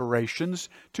reparations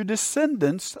to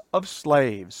descendants of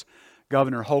slaves.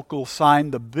 Governor Hochul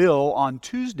signed the bill on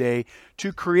Tuesday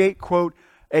to create, quote,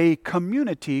 a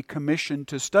community commission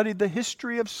to study the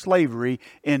history of slavery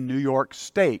in New York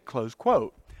State, close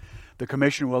quote. The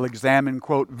commission will examine,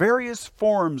 quote, various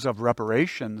forms of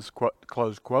reparations,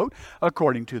 close quote,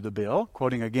 according to the bill.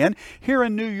 Quoting again, here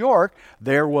in New York,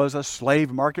 there was a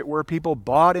slave market where people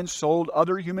bought and sold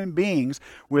other human beings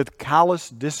with callous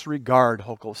disregard,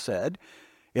 Hochul said.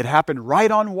 It happened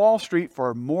right on Wall Street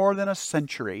for more than a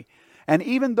century. And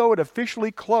even though it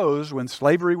officially closed when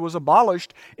slavery was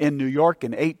abolished in New York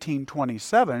in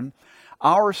 1827,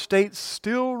 our state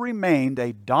still remained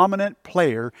a dominant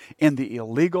player in the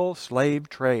illegal slave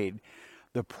trade.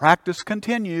 The practice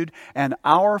continued, and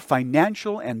our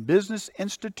financial and business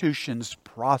institutions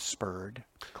prospered.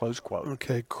 Close quote.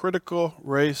 Okay, critical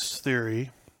race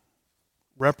theory,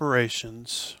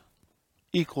 reparations,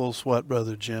 equals what,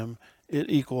 Brother Jim? It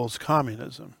equals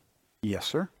communism. Yes,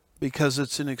 sir. Because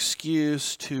it's an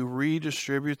excuse to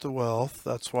redistribute the wealth.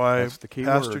 That's why That's the key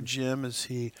Pastor word. Jim, as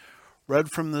he read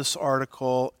from this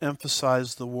article,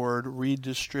 emphasized the word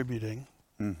redistributing.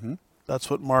 Mm-hmm. That's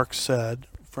what Marx said.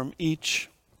 From each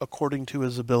according to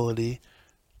his ability,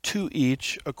 to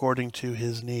each according to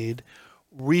his need.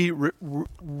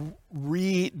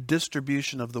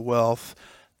 Redistribution of the wealth.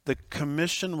 The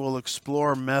commission will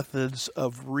explore methods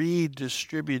of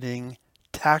redistributing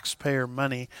taxpayer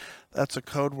money. That's a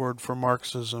code word for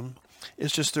Marxism.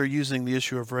 It's just they're using the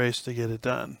issue of race to get it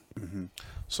done. Mm-hmm.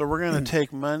 So we're going to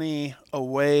take money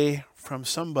away from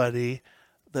somebody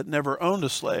that never owned a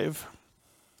slave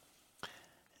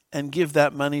and give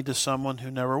that money to someone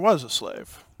who never was a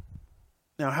slave.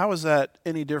 Now, how is that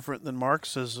any different than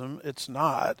Marxism? It's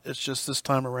not. It's just this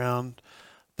time around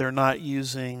they're not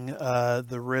using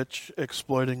the rich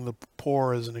exploiting the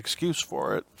poor as an excuse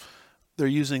for it. They're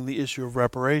using the issue of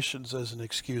reparations as an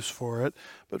excuse for it.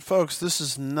 But folks, this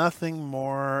is nothing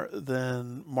more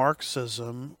than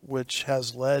Marxism, which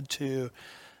has led to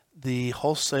the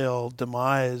wholesale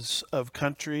demise of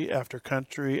country after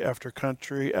country after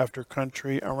country after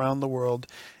country around the world.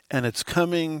 And it's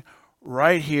coming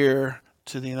right here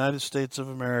to the United States of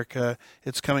America.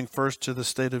 It's coming first to the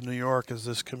state of New York, as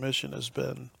this commission has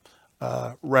been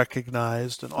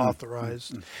recognized and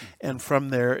authorized. And from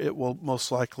there, it will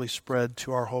most likely spread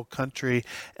to our whole country.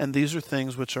 And these are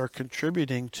things which are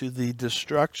contributing to the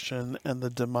destruction and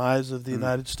the demise of the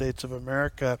United States of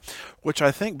America, which I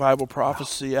think Bible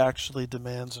prophecy actually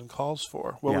demands and calls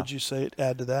for. What would you say,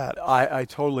 add to that? I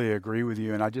totally agree with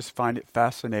you, and I just find it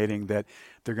fascinating that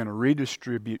they're going to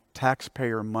redistribute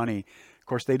taxpayer money. Of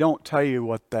course, they don't tell you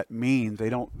what that means. They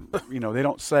don't, they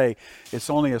don't say it's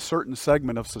only a certain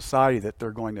segment of society that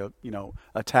they're going to,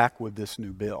 attack with this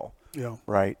new bill. Yeah.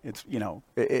 Right. It's,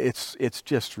 it's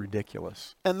just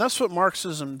ridiculous. And that's what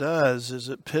Marxism does, is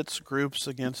it pits groups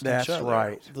against each other.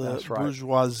 Right. The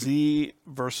bourgeoisie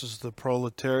versus the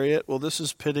proletariat. Well, this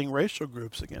is pitting racial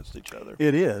groups against each other.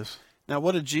 It is. Now,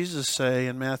 what did Jesus say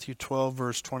in Matthew 12,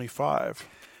 verse 25?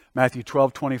 Matthew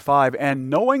 12:25, and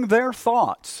knowing their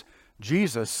thoughts,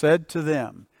 Jesus said to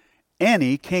them,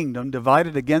 any kingdom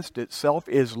divided against itself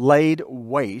is laid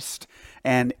waste,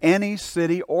 and any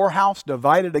city or house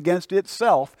divided against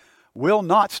itself will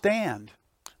not stand.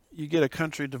 You get a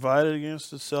country divided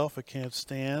against itself, it can't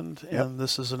stand. Yep. And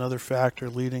this is another factor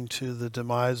leading to the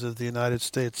demise of the United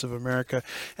States of America.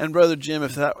 And Brother Jim,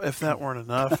 if that weren't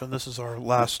enough, and this is our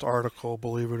last article,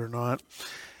 believe it or not,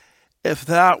 if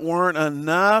that weren't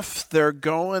enough, they're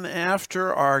going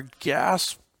after our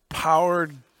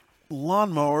gas-powered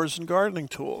lawnmowers and gardening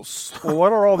tools. Well,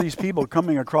 what are all these people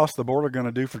coming across the border going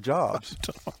to do for jobs?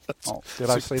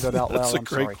 Did I say that out loud? That's a I'm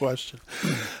great sorry. question.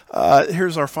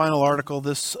 Here's our final article.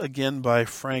 This, again, by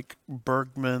Frank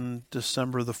Bergman,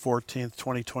 December the 14th,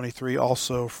 2023,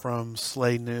 also from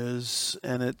Slay News.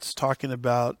 And it's talking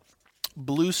about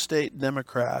blue state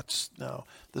Democrats. Now,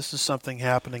 this is something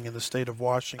happening in the state of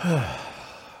Washington.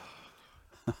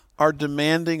 Are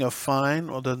demanding a fine.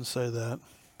 Well, it doesn't say that.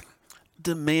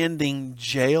 Demanding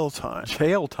jail time.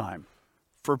 Jail time.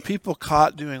 For people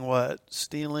caught doing what?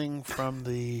 Stealing from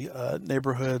the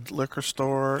neighborhood liquor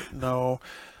store? No.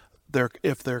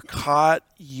 If they're caught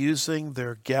using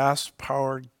their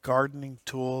gas-powered gardening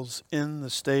tools in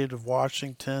the state of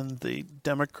Washington, the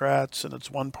Democrats, and it's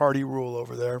one-party rule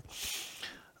over there.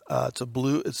 It's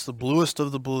the bluest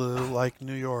of the blue, like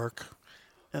New York.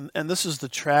 And this is the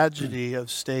tragedy of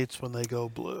states when they go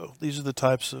blue. These are the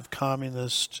types of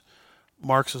communist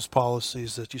Marxist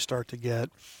policies that you start to get.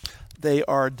 They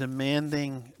are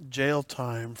demanding jail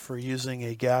time for using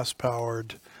a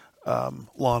gas-powered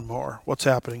lawnmower. What's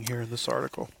happening here in this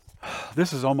article?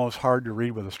 This is almost hard to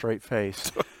read with a straight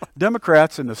face.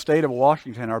 Democrats in the state of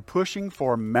Washington are pushing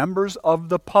for members of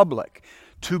the public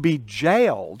to be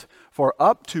jailed for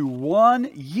up to 1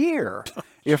 year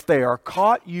if they are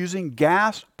caught using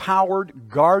gas-powered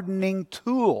gardening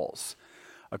tools.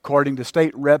 According to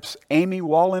state reps Amy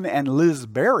Wallen and Liz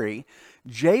Berry,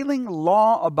 jailing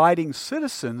law-abiding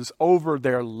citizens over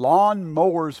their lawn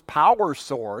mower's power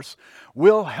source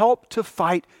will help to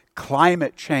fight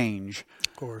climate change.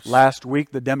 Of course. Last week,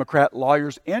 the Democrat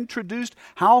lawyers introduced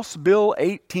House Bill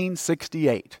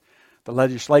 1868. The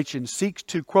legislation seeks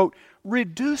to, quote,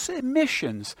 reduce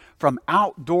emissions from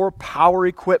outdoor power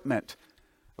equipment.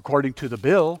 According to the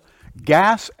bill,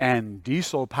 gas and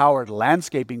diesel-powered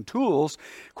landscaping tools,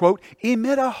 quote,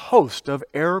 emit a host of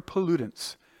air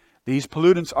pollutants. These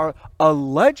pollutants are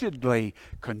allegedly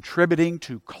contributing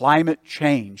to climate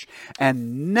change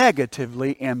and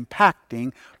negatively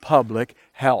impacting public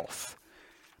health.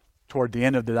 Toward the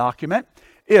end of the document,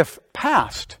 if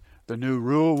passed, the new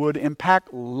rule would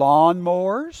impact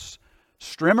lawnmowers,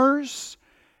 strimmers,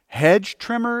 hedge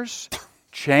trimmers,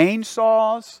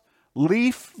 chainsaws,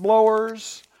 leaf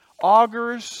blowers,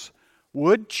 augers,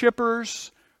 wood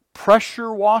chippers,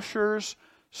 pressure washers,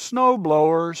 snow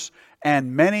blowers,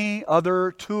 and many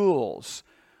other tools.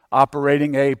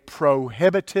 Operating a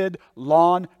prohibited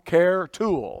lawn care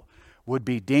tool would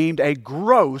be deemed a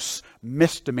gross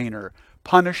misdemeanor,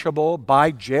 punishable by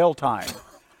jail time.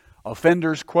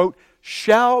 Offenders, quote,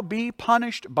 shall be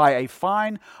punished by a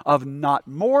fine of not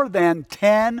more than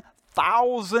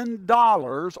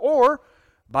 $10,000 or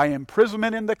by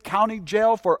imprisonment in the county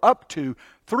jail for up to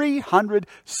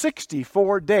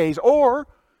 364 days or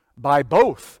by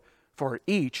both for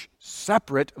each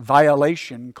separate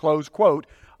violation, close quote,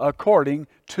 according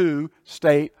to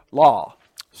state law.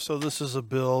 So this is a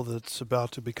bill that's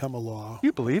about to become a law.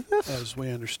 You believe this? As we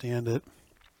understand it.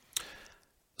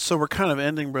 So we're kind of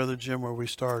ending, Brother Jim, where we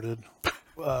started.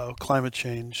 Climate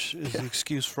change is the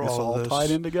excuse for it's all of this. It's all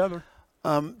tied in together.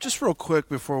 Just real quick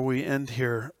before we end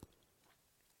here.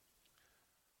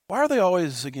 Why are they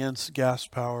always against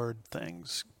gas-powered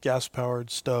things? Gas-powered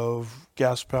stove,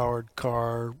 gas-powered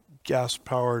car,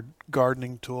 gas-powered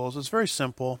gardening tools. It's very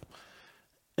simple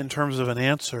in terms of an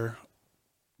answer.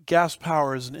 Gas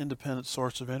power is an independent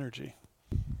source of energy.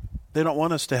 They don't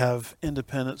want us to have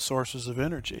independent sources of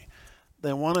energy.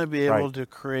 They want to be able to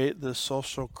create this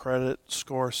social credit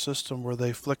score system where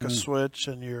they flick a switch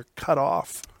and you're cut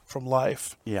off from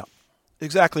life. Yeah.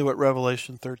 Exactly what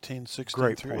Revelation 13, 16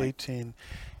 Great through point. 18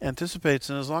 anticipates.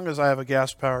 And as long as I have a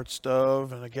gas-powered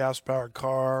stove and a gas-powered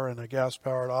car and a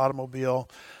gas-powered automobile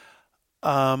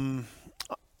or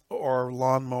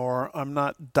lawnmower, I'm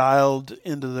not dialed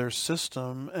into their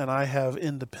system, and I have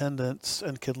independence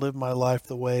and can live my life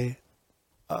the way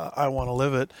I want to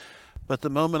live it. But the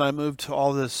moment I move to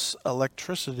all this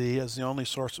electricity as the only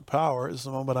source of power is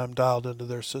the moment I'm dialed into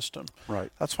their system.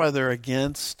 Right. That's why they're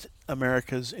against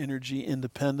America's energy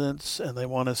independence, and they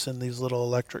want us in these little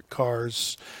electric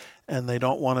cars, and they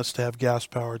don't want us to have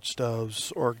gas-powered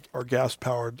stoves or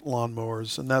gas-powered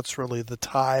lawnmowers. And that's really the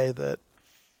tie that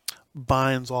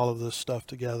binds all of this stuff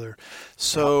together.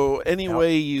 So any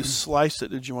way you slice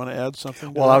it, did you want to add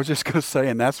something to Well, that? I was just going to say,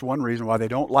 and that's one reason why they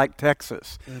don't like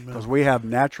Texas, because we have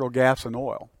natural gas and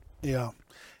oil. Yeah.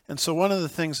 And so one of the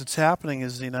things that's happening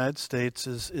is the United States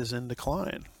is in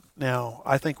decline. Now,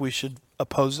 I think we should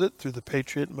oppose it through the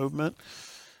Patriot movement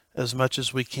as much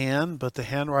as we can, but the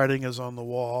handwriting is on the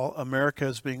wall. America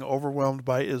is being overwhelmed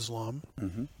by Islam.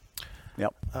 Mm-hmm.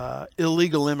 Yep.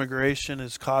 Illegal immigration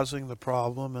is causing the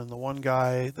problem, and the one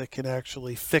guy that can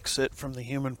actually fix it from the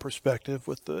human perspective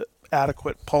with the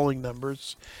adequate polling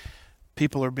numbers,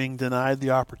 people are being denied the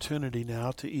opportunity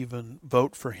now to even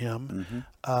vote for him.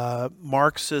 Mm-hmm.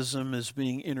 Marxism is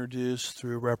being introduced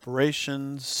through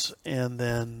reparations, and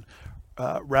then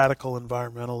radical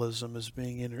environmentalism is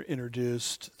being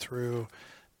introduced through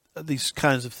these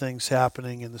kinds of things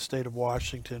happening in the state of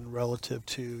Washington relative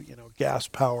to,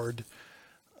 gas-powered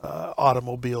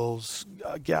automobiles,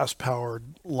 gas-powered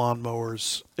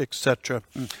lawnmowers, etc.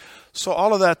 So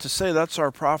all of that to say, that's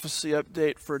our prophecy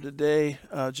update for today.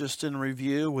 Just in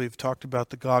review, we've talked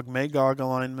about the Gog-Magog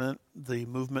alignment, the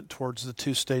movement towards the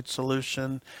two-state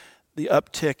solution, the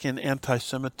uptick in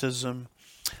anti-Semitism,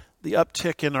 the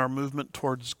uptick in our movement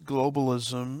towards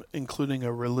globalism, including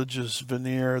a religious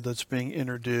veneer that's being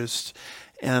introduced,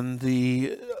 and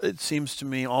it seems to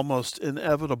me, almost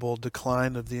inevitable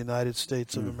decline of the United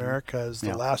States of America as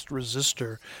the last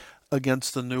resistor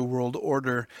against the New World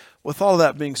Order. With all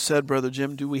that being said, Brother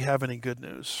Jim, do we have any good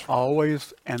news?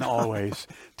 Always and always.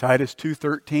 Titus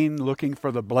 2:13, looking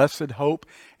for the blessed hope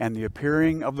and the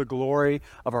appearing of the glory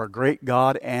of our great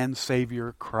God and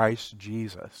Savior, Christ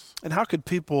Jesus. And how could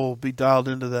people be dialed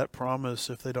into that promise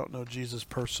if they don't know Jesus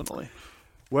personally?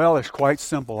 Well, it's quite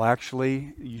simple,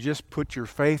 actually. You just put your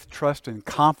faith, trust, and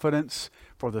confidence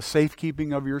for the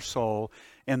safekeeping of your soul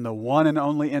in the one and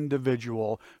only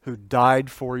individual who died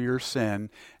for your sin.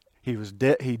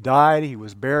 He died, he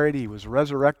was buried, he was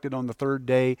resurrected on the third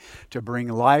day to bring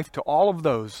life to all of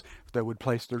those that would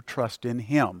place their trust in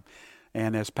him.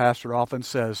 And as Pastor often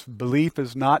says, belief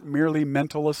is not merely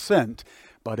mental assent,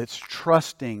 but it's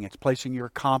trusting, it's placing your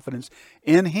confidence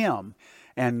in him.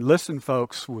 And listen,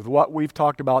 folks, with what we've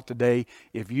talked about today,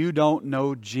 if you don't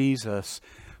know Jesus,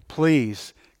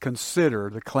 please consider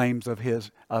the claims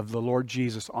of the Lord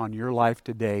Jesus on your life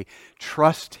today.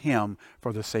 Trust him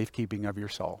for the safekeeping of your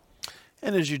soul.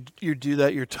 And as you do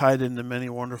that, you're tied into many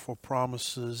wonderful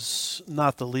promises,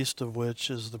 not the least of which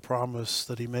is the promise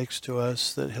that he makes to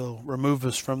us that he'll remove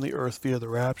us from the earth via the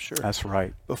rapture. That's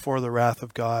right. Before the wrath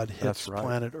of God hits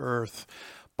planet Earth.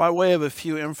 By way of a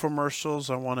few infomercials,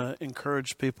 I want to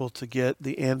encourage people to get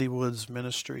the Andy Woods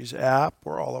Ministries app,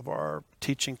 where all of our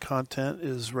teaching content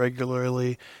is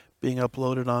regularly being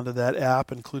uploaded onto that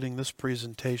app, including this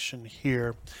presentation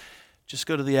here. Just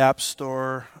go to the App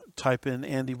Store, type in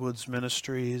Andy Woods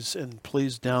Ministries, and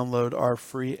please download our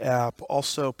free app.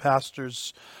 Also,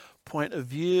 Pastor's Point of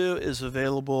View is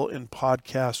available in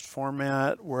podcast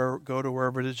format. Go to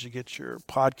wherever it is you get your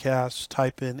podcasts,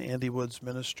 type in Andy Woods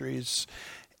Ministries.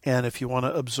 And if you want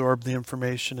to absorb the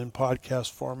information in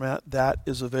podcast format, that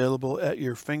is available at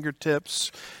your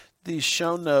fingertips. These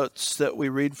show notes that we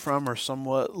read from are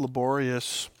somewhat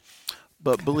laborious,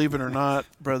 but believe it or not,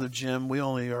 Brother Jim, we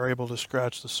only are able to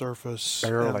scratch the surface.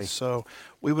 Barely. And so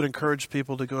we would encourage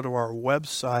people to go to our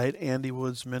website,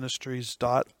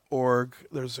 andywoodsministries.org.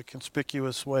 There's a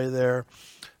conspicuous way there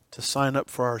to sign up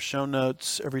for our show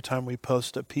notes. Every time we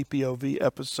post a PPOV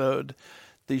episode,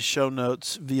 these show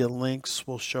notes via links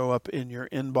will show up in your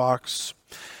inbox.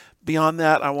 Beyond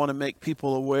that, I want to make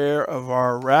people aware of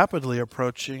our rapidly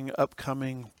approaching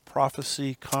upcoming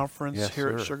prophecy conference here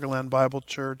at Sugarland Bible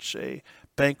Church, a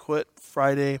banquet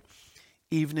Friday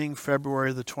evening,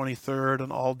 February the 23rd,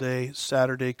 an all-day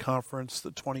Saturday conference,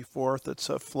 the 24th. It's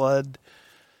a flood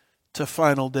to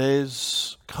final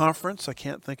days conference. I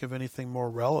can't think of anything more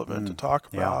relevant to talk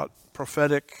about.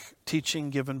 Prophetic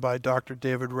teaching given by Dr.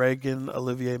 David Reagan,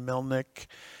 Olivier Melnick,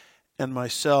 and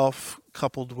myself,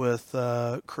 coupled with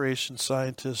creation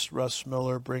scientist Russ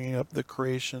Miller, bringing up the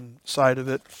creation side of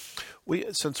it.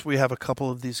 Since we have a couple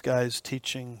of these guys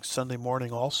teaching Sunday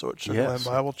morning also at Sugarland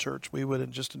Bible Church, we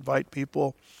would just invite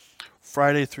people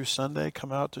Friday through Sunday,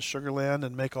 come out to Sugarland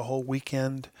and make a whole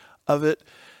weekend of it.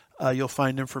 You'll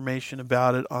find information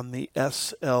about it on the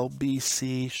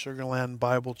SLBC, Sugarland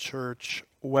Bible Church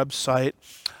website.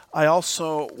 I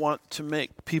also want to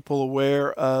make people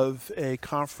aware of a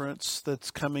conference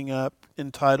that's coming up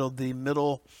entitled the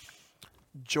Middle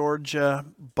Georgia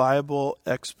Bible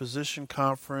Exposition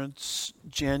Conference,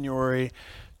 January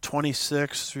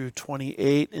 26 through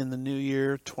 28 in the new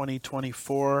year,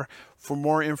 2024. For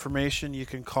more information, you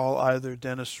can call either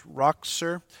Dennis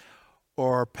Roxer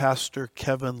or Pastor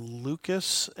Kevin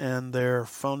Lucas, and their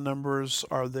phone numbers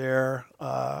are there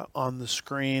on the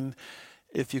screen.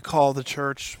 If you call the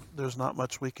church, there's not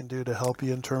much we can do to help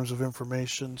you in terms of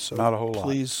information. So not a whole lot.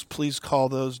 Please call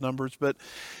those numbers. But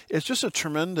it's just a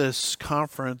tremendous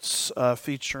conference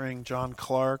featuring John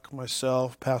Clark,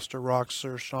 myself, Pastor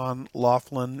Roxer, Sean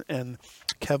Laughlin, and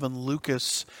Kevin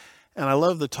Lucas. And I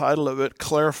love the title of it,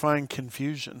 Clarifying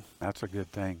Confusion. That's a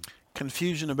good thing.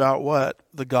 Confusion about what?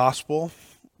 The gospel,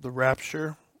 the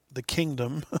rapture, the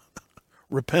kingdom,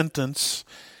 repentance,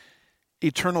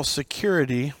 eternal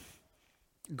security,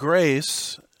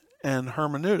 grace, and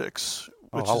hermeneutics,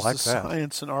 which is the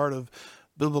science and art of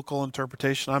biblical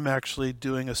interpretation. I'm actually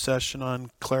doing a session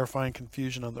on clarifying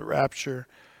confusion on the rapture,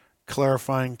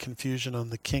 clarifying confusion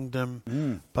on the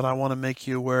kingdom, but I want to make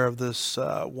you aware of this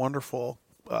wonderful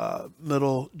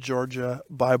Middle Georgia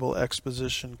Bible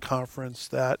Exposition Conference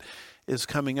that is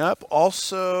coming up.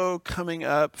 Also coming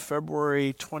up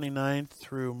February 29th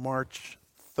through March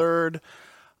 3rd,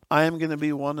 I am going to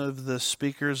be one of the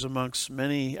speakers amongst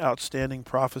many outstanding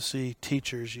prophecy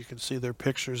teachers. You can see their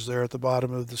pictures there at the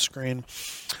bottom of the screen,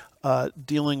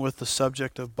 dealing with the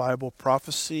subject of Bible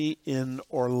prophecy in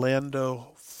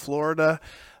Orlando, Florida.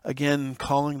 Again,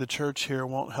 calling the church here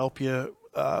won't help you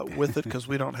with it because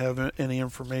we don't have any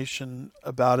information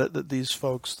about it that these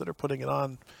folks that are putting it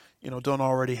on, don't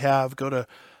already have. Go to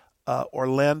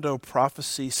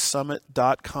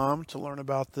OrlandoProphecySummit.com to learn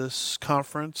about this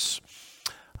conference.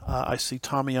 I see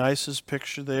Tommy Ice's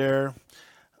picture there.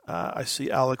 I see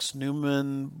Alex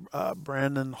Newman,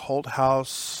 Brandon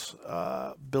Holthouse,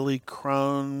 Billy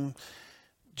Crone,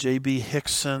 J.B.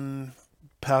 Hickson,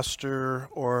 pastor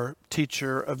or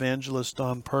teacher evangelist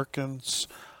Don Perkins.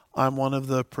 I'm one of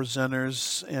the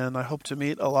presenters, and I hope to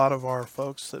meet a lot of our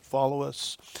folks that follow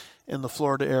us in the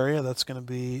Florida area. That's going to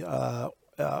be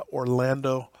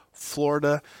Orlando,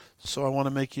 Florida. So I want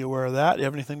to make you aware of that. You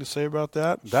have anything to say about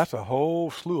that? That's a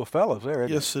whole slew of fellows there,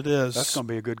 isn't Yes, it is. That's going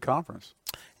to be a good conference.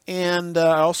 And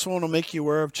I also want to make you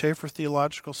aware of Chafer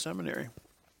Theological Seminary.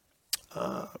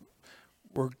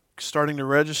 We're starting to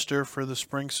register for the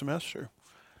spring semester.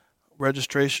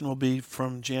 Registration will be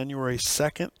from January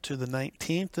 2nd to the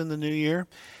 19th in the new year.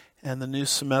 And the new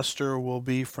semester will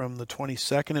be from the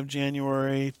 22nd of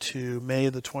January to May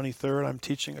the 23rd. I'm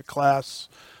teaching a class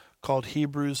called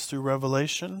Hebrews through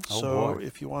Revelation. So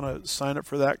if you want to sign up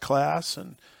for that class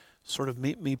and sort of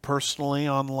meet me personally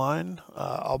online,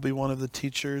 I'll be one of the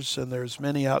teachers. And there's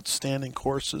many outstanding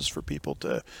courses for people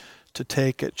to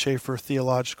take at Chafer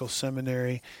Theological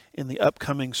Seminary in the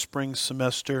upcoming spring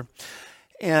semester.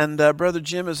 And Brother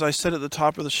Jim, as I said at the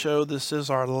top of the show, this is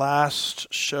our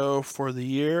last show for the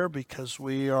year because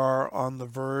we are on the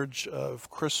verge of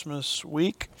Christmas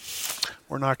week.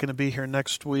 We're not going to be here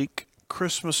next week,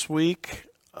 Christmas week,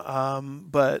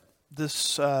 but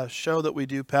this show that we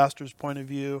do, Pastor's Point of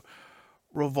View,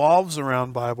 revolves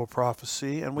around Bible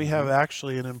prophecy, and we have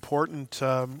actually an important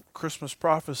Christmas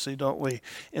prophecy, don't we,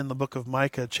 in the book of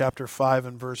Micah, chapter 5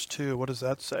 and verse 2. What does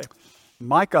that say?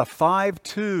 Micah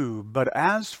 5:2, but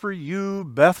as for you,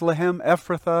 Bethlehem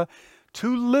Ephrathah,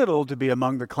 too little to be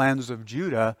among the clans of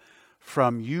Judah,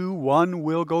 from you one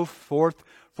will go forth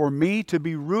for me to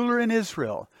be ruler in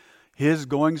Israel. His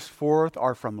goings forth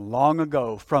are from long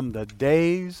ago, from the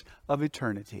days of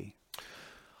eternity.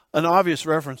 An obvious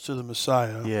reference to the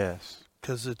Messiah. Yes.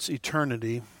 Because it's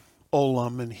eternity,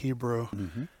 olam in Hebrew.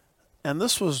 Mm-hmm. And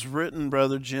this was written,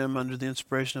 Brother Jim, under the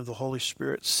inspiration of the Holy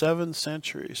Spirit 7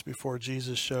 centuries before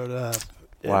Jesus showed up.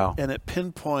 Wow. And it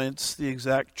pinpoints the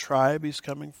exact tribe he's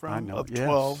coming from, of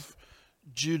 12,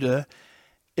 Judah.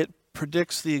 It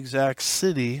predicts the exact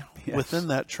city within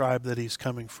that tribe that he's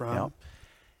coming from. Yep.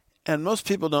 And most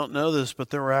people don't know this, but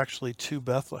there were actually 2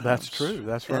 Bethlehems. That's true.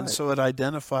 That's right. And so it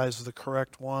identifies the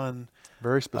correct one.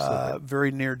 Very specific. Very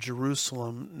near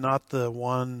Jerusalem, not the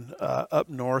one up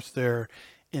north there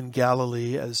in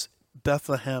Galilee as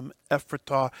Bethlehem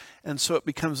Ephrathah. And so it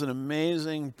becomes an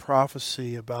amazing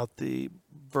prophecy about the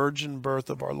virgin birth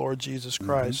of our Lord Jesus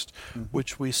Christ,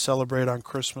 which we celebrate on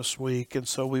Christmas week. And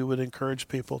so we would encourage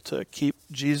people to keep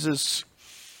Jesus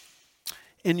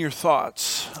in your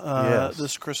thoughts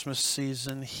this Christmas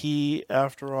season. He,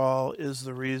 after all, is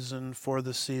the reason for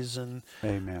the season.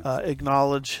 Amen.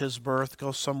 Acknowledge his birth.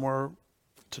 Go somewhere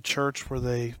to church where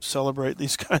they celebrate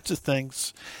these kinds of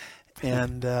things.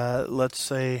 And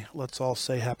let's all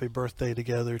say happy birthday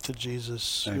together to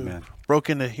Jesus, Amen. who broke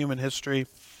into human history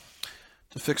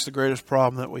to fix the greatest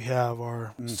problem that we have,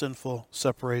 our sinful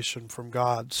separation from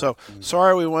God. So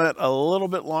sorry we went a little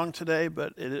bit long today,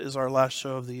 but it is our last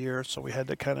show of the year, so we had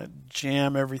to kind of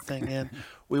jam everything in.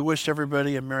 We wish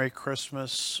everybody a Merry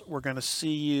Christmas. We're going to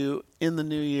see you in the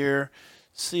new year.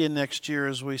 See you next year,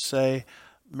 as we say.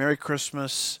 Merry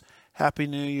Christmas. Happy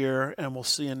New Year, and we'll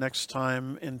see you next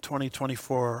time in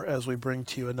 2024 as we bring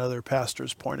to you another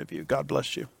pastor's point of view. God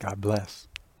bless you. God bless.